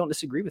actually don't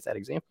disagree with that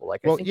example.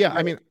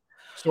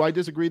 So I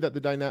disagree that the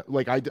dynamic,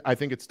 like I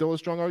think it's still a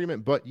strong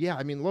argument, but yeah,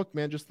 I mean, look,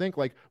 man, just think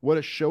like what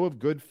a show of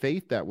good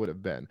faith that would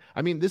have been.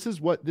 I mean, this is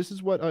what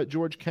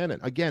George Kennan,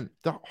 again,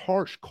 the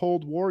harsh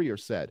cold warrior,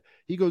 said.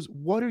 He goes,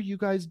 "What are you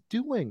guys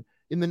doing?"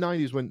 In the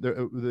 90s when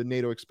the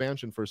NATO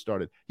expansion first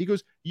started. He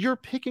goes, "You're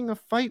picking a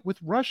fight with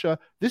Russia.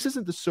 This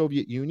isn't the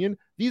Soviet Union.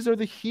 These are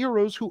the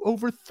heroes who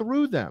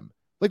overthrew them.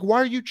 Like,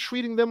 why are you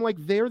treating them like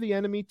they're the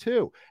enemy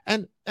too?"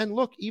 And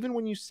look, even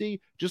when you see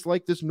just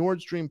like this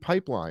Nord Stream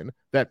pipeline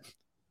that,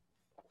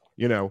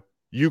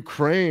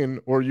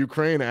 Ukraine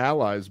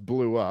allies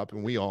blew up,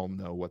 and we all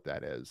know what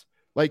that is.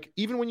 Like,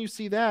 even when you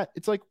see that,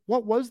 it's like,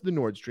 what was the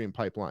Nord Stream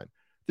pipeline?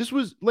 This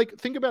was like,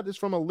 think about this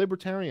from a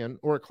libertarian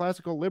or a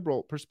classical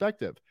liberal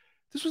perspective.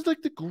 This was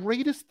like the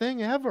greatest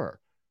thing ever.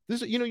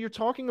 This, you're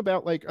talking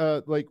about like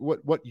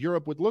what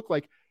Europe would look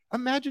like.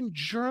 Imagine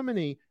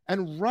Germany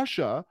and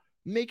Russia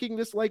making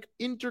this like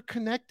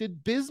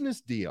interconnected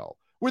business deal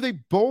where they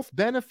both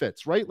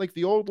benefits, right? Like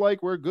the old,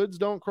 like where goods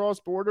don't cross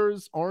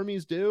borders,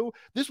 armies do.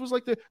 This was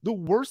like the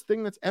worst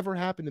thing that's ever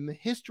happened in the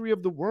history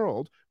of the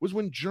world was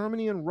when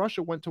Germany and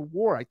Russia went to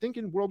war. I think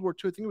in World War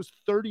II, I think it was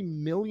 30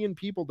 million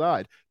people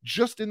died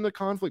just in the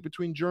conflict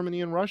between Germany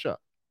and Russia.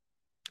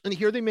 And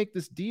here they make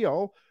this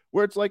deal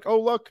where it's like,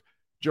 oh, look,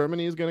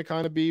 Germany is going to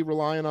kind of be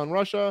relying on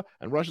Russia,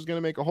 and Russia's going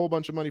to make a whole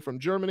bunch of money from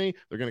Germany.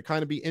 They're going to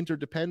kind of be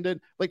interdependent.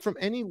 Like, from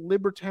any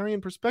libertarian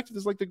perspective,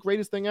 this is like the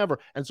greatest thing ever.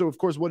 And so, of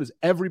course, what is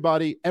every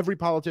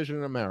politician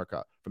in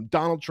America, from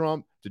Donald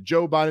Trump to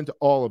Joe Biden to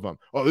all of them?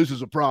 Oh, this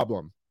is a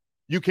problem.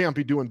 You can't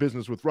be doing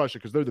business with Russia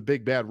because they're the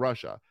big bad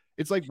Russia.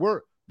 It's like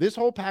this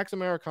whole Pax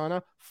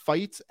Americana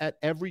fights at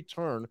every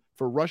turn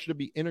for Russia to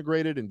be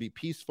integrated and be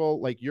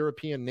peaceful like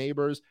European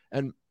neighbors.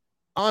 And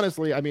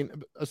honestly, I mean,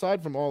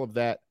 aside from all of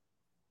that,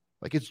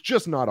 like, it's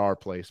just not our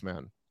place,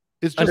 man.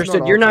 It's just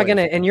understood. You're not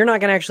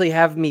gonna actually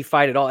have me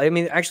fight at all. I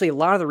mean, actually, a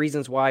lot of the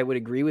reasons why I would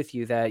agree with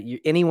you that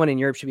anyone in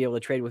Europe should be able to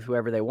trade with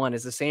whoever they want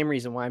is the same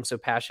reason why I'm so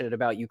passionate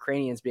about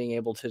Ukrainians being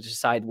able to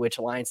decide which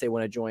alliance they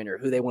want to join or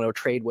who they want to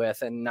trade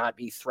with and not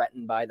be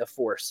threatened by the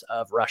force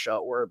of Russia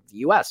or the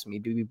U.S. I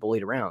mean, be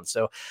bullied around.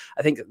 So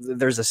I think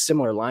there's a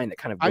similar line that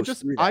kind of goes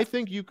through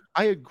that.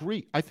 I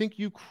agree. I think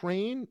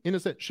Ukraine, in a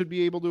sense, should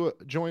be able to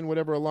join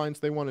whatever alliance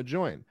they want to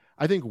join.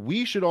 I think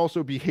we should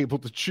also be able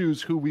to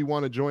choose who we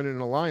want to join in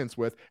an alliance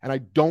with, and I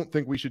don't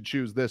think we should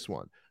choose this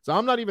one. So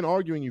I'm not even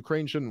arguing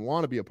Ukraine shouldn't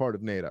want to be a part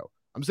of NATO.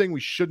 I'm saying we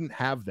shouldn't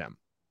have them.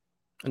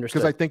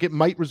 Understood. Because I think it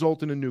might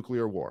result in a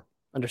nuclear war.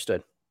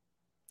 Understood.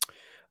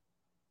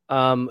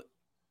 How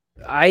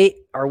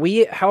are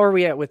we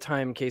at with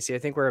time, Casey? I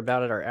think we're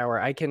about at our hour.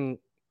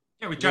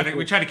 Yeah, we try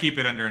to keep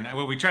it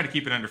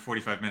under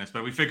 45 minutes,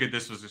 but we figured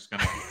this was just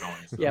going to keep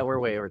going. So yeah, we're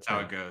way over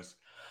time. That's how it goes.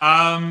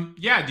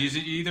 Yeah. Do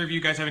either of you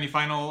guys have any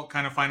final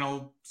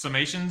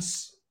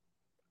summations?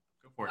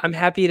 Go for it. I'm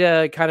happy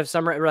to kind of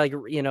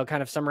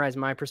summarize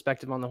my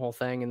perspective on the whole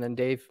thing, and then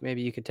Dave,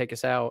 maybe you could take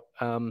us out.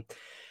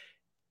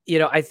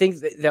 I think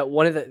that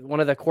one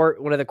of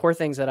the core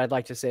things that I'd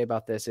like to say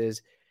about this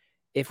is,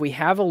 if we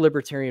have a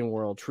libertarian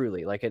world,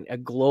 truly like a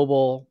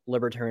global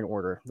libertarian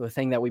order, the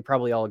thing that we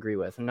probably all agree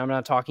with, and I'm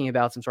not talking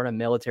about some sort of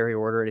military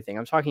order or anything.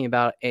 I'm talking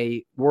about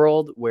a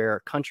world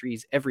where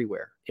countries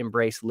everywhere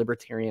embrace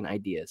libertarian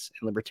ideas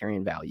and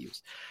libertarian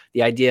values,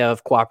 the idea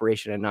of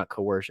cooperation and not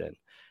coercion,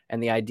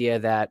 and the idea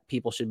that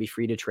people should be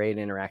free to trade and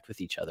interact with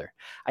each other.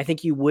 I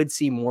think you would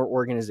see more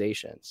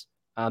organizations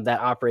that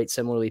operate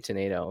similarly to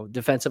NATO,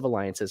 defensive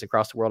alliances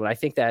across the world. And I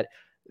think that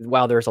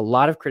while there's a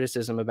lot of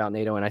criticism about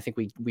NATO, and I think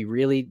we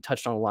really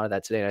touched on a lot of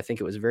that today, and I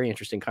think it was a very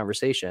interesting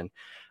conversation.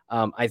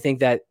 I think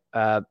that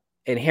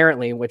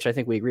inherently, which I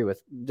think we agree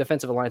with,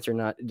 defensive alliances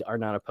are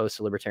not opposed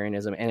to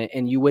libertarianism,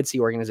 and you would see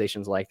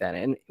organizations like that.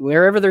 And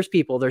wherever there's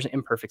people, there's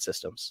imperfect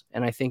systems,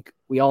 and I think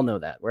we all know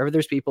that wherever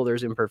there's people,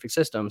 there's imperfect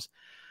systems.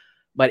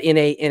 But in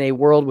a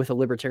world with a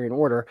libertarian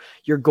order,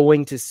 you're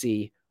going to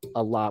see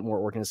a lot more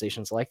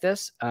organizations like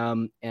this.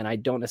 And I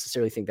don't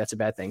necessarily think that's a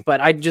bad thing.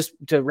 But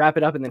to wrap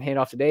it up and then hand it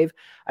off to Dave,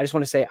 I just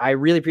want to say, I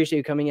really appreciate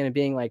you coming in and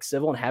being like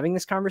civil and having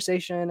this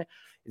conversation.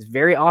 It's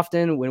very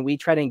often when we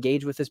try to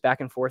engage with this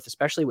back and forth,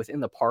 especially within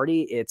the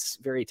party, it's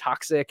very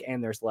toxic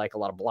and there's like a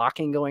lot of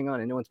blocking going on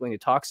and no one's willing to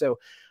talk. So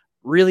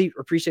really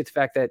appreciate the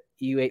fact that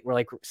you were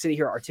like sitting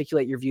here,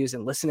 articulate your views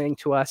and listening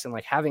to us, and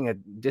like having a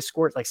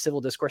discourse, like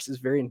civil discourse, is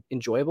very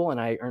enjoyable. And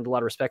I earned a lot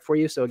of respect for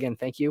you. So again,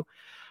 thank you.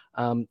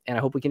 And I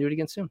hope we can do it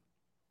again soon.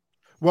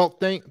 Well,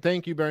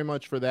 thank you very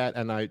much for that.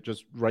 And I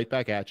just right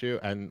back at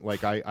you. And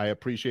like, I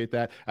appreciate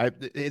that.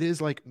 It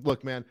is like,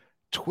 look, man,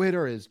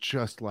 Twitter is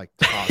just like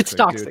toxic, it's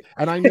toxic. Dude.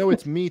 And I know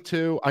it's me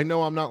too. I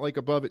know I'm not like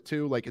above it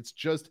too. Like, it's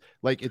just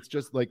like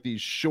these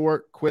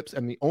short quips.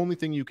 And the only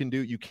thing you can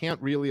do, you can't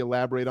really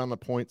elaborate on the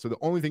point. So the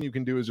only thing you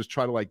can do is just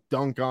try to like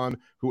dunk on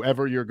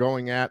whoever you're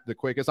going at the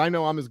quickest. I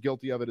know I'm as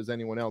guilty of it as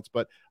anyone else,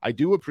 but I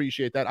do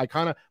appreciate that. I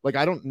kind of like,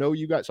 I don't know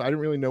you guys, so I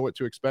didn't really know what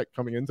to expect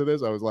coming into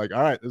this. I was like,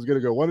 all right, this is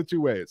going to go one of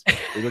two ways.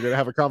 We're going to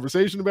have a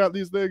conversation about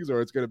these things,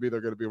 or they're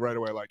going to be right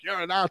away like,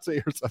 you're a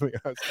Nazi or something.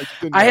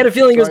 I had a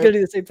feeling it was going to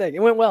do the same thing.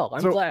 It went well.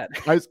 I'm glad.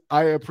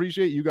 I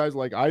appreciate you guys.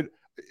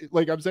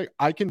 I'm saying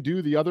I can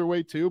do the other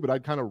way too, but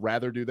I'd kind of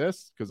rather do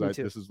this because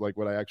this is like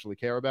what I actually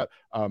care about,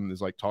 is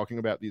like talking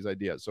about these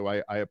ideas. So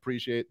I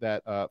appreciate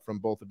that from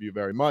both of you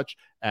very much.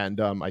 And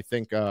I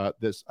think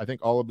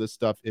all of this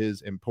stuff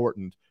is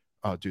important.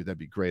 Oh, dude, that'd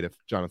be great if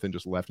Jonathan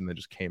just left and then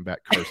just came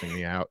back cursing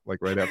me out like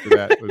right after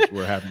that.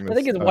 We're having this, I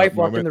think his wife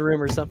walked in the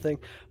room or something.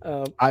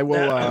 I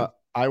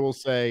will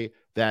say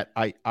that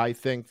I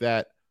think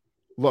that,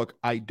 look,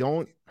 I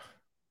don't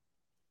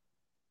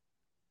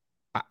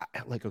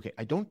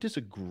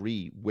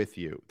disagree with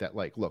you that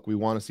like, look, we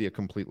want to see a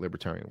complete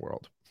libertarian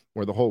world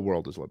where the whole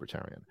world is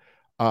libertarian.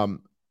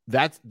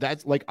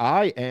 That's like,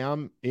 I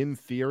am in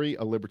theory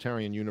a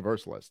libertarian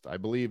universalist. I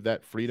believe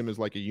that freedom is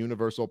like a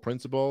universal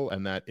principle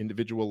and that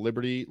individual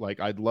liberty, like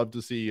I'd love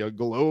to see a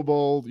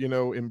global,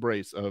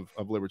 embrace of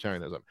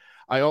libertarianism.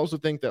 I also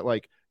think that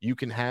like you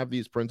can have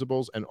these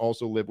principles and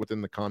also live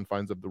within the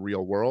confines of the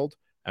real world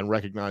and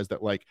recognize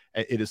that like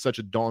it is such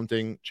a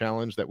daunting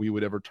challenge that we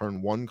would ever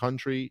turn one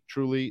country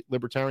truly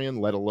libertarian,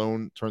 let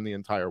alone turn the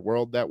entire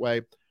world that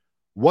way.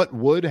 What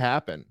would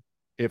happen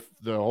if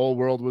the whole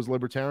world was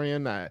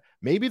libertarian?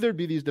 Maybe there'd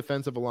be these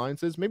defensive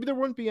alliances. Maybe there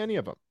wouldn't be any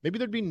of them. Maybe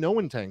there'd be no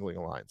entangling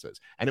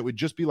alliances. And it would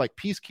just be like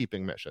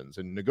peacekeeping missions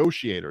and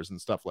negotiators and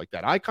stuff like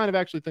that. I kind of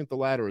actually think the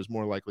latter is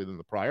more likely than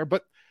the prior,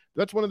 but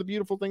that's one of the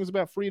beautiful things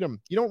about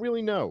freedom. You don't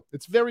really know.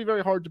 It's very,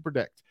 very hard to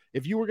predict.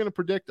 If you were going to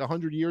predict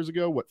 100 years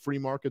ago what free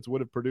markets would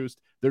have produced,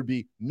 there'd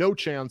be no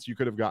chance you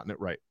could have gotten it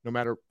right, no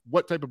matter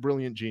what type of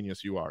brilliant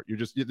genius you are.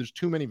 There's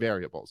too many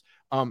variables.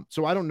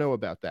 So I don't know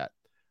about that.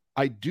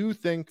 I do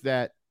think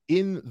that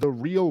in the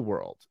real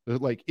world,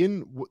 like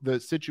in the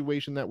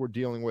situation that we're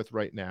dealing with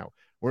right now,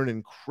 we're in an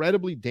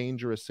incredibly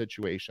dangerous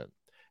situation.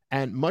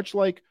 And much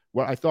like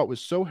what I thought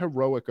was so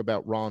heroic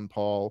about Ron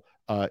Paul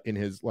in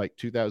his like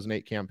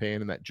 2008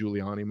 campaign and that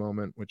Giuliani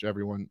moment, which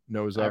everyone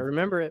knows of. I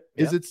remember it.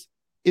 Yep.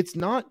 It's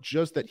not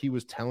just that he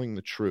was telling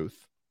the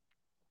truth.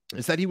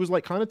 It's that he was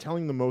like kind of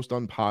telling the most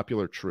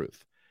unpopular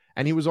truth.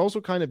 And he was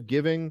also kind of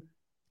giving,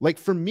 like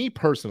for me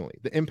personally,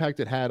 the impact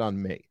it had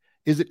on me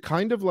is it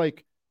kind of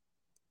like,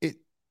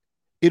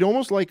 it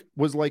almost like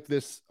was like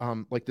this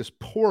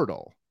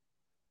portal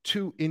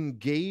to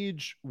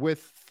engage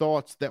with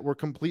thoughts that were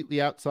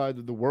completely outside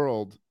of the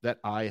world that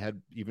I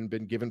had even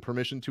been given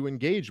permission to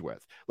engage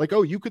with. Like,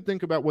 oh, you could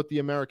think about what the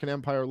American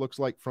empire looks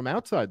like from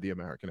outside the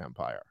American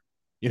empire.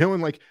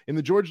 And like in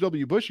the George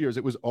W. Bush years,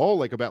 it was all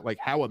like about like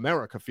how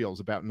America feels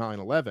about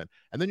 9/11.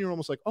 And then you're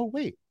almost like, oh,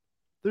 wait,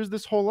 there's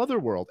this whole other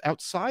world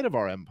outside of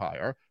our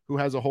empire who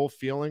has a whole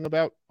feeling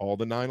about all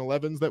the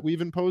 9/11s that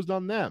we've imposed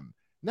on them.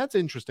 And that's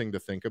interesting to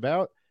think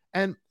about.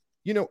 And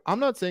I'm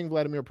not saying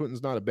Vladimir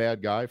Putin's not a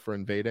bad guy for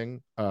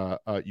invading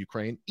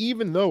Ukraine,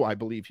 even though I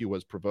believe he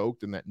was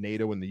provoked and that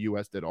NATO and the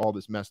US did all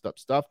this messed up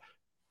stuff.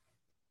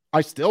 I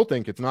still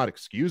think it's not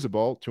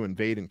excusable to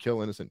invade and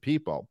kill innocent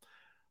people.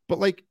 But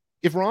like,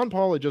 if Ron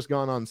Paul had just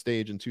gone on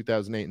stage in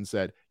 2008 and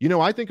said,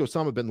 I think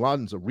Osama bin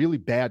Laden's a really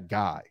bad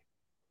guy.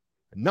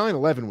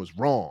 9/11 was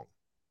wrong.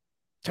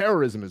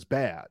 Terrorism is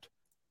bad.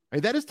 I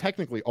mean, that is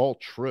technically all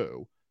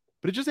true,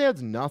 but it just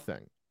adds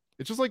nothing.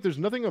 It's just like there's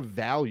nothing of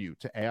value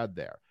to add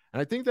there.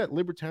 And I think that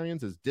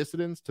libertarians as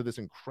dissidents to this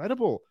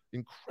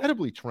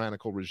incredibly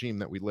tyrannical regime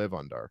that we live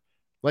under,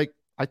 like,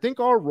 I think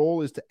our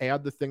role is to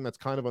add the thing that's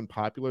kind of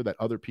unpopular that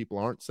other people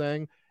aren't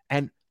saying.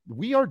 And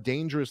we are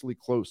dangerously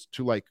close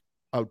to like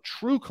a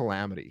true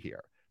calamity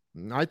here.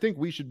 And I think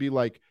we should be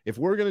like, if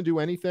we're going to do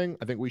anything,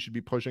 I think we should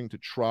be pushing to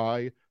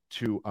try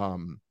to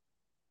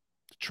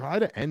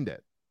end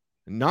it.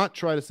 And not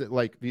try to say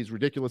like these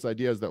ridiculous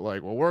ideas that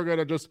like, well, we're going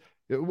to just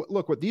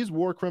look, what these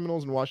war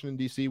criminals in Washington,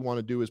 D.C. want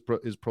to do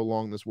is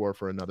prolong this war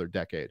for another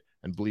decade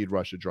and bleed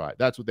Russia dry.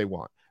 That's what they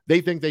want.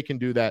 They think they can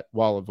do that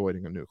while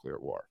avoiding a nuclear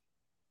war.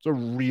 It's a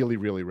really,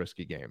 really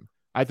risky game.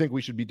 I think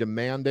we should be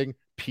demanding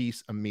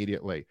peace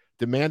immediately.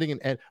 Demanding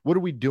an end. What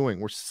are we doing?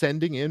 We're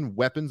sending in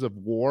weapons of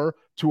war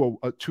to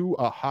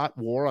a hot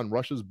war on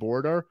Russia's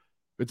border.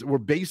 We're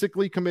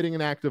basically committing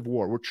an act of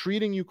war. We're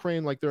treating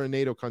Ukraine like they're a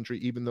NATO country,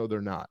 even though they're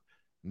not.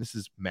 And this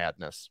is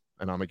madness,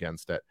 and I'm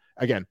against it.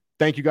 Again,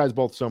 thank you guys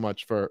both so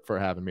much for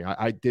having me.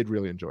 I did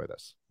really enjoy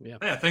this.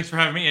 Yeah, thanks for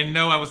having me. And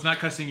no, I was not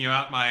cussing you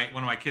out.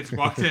 One of my kids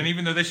walked in,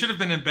 even though they should have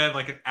been in bed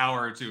like an hour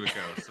or two ago.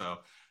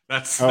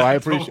 So I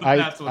appreciate.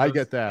 I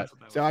get that.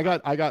 So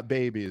I got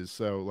babies.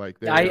 So like,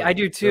 I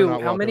do too.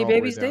 How many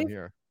babies, Dave?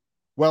 Here.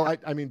 Well,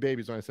 I mean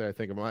babies. When I say I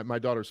think of my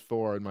daughter's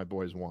 4 and my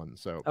boy's 1.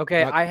 So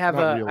okay, I have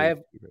a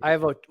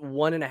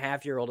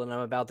 1.5-year-old and I'm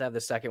about to have the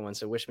second one.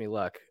 So wish me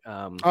luck.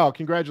 Oh,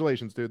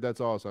 congratulations, dude!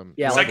 That's awesome.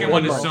 Yeah, the second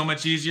one is so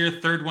much easier.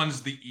 Third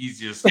one's the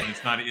easiest. And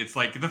it's not. It's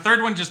like the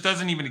third one just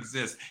doesn't even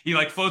exist. He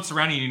like floats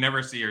around and you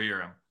never see or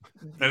hear him.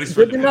 At least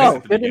good to know.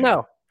 Good to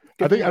know.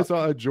 I think I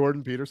saw a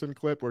Jordan Peterson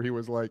clip where he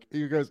was like,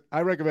 "You guys,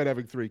 I recommend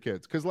having 3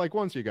 kids because like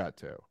once you got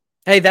 2."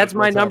 Hey, that's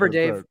my number,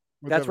 Dave.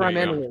 That's where I'm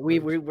ending it.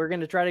 We're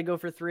going to try to go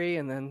for 3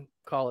 and then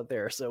call it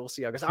there. So we'll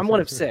see how it goes. I'm one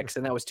of 6,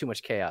 and that was too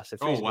much chaos.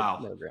 Oh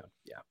wow!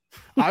 Yeah,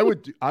 I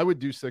would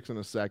do 6 in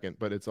a second,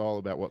 but it's all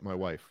about what my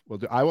wife will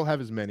do. I will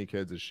have as many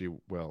kids as she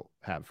will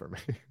have for me.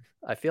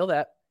 I feel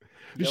that.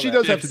 She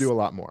does have to do a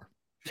lot more.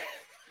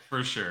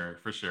 For sure.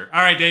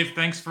 All right, Dave.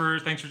 Thanks for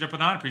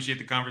jumping on. Appreciate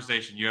the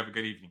conversation. You have a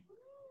good evening.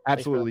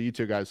 Absolutely, you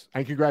too, guys,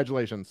 and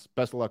congratulations.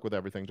 Best of luck with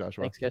everything,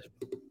 Joshua. Thanks, guys.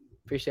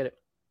 Appreciate it.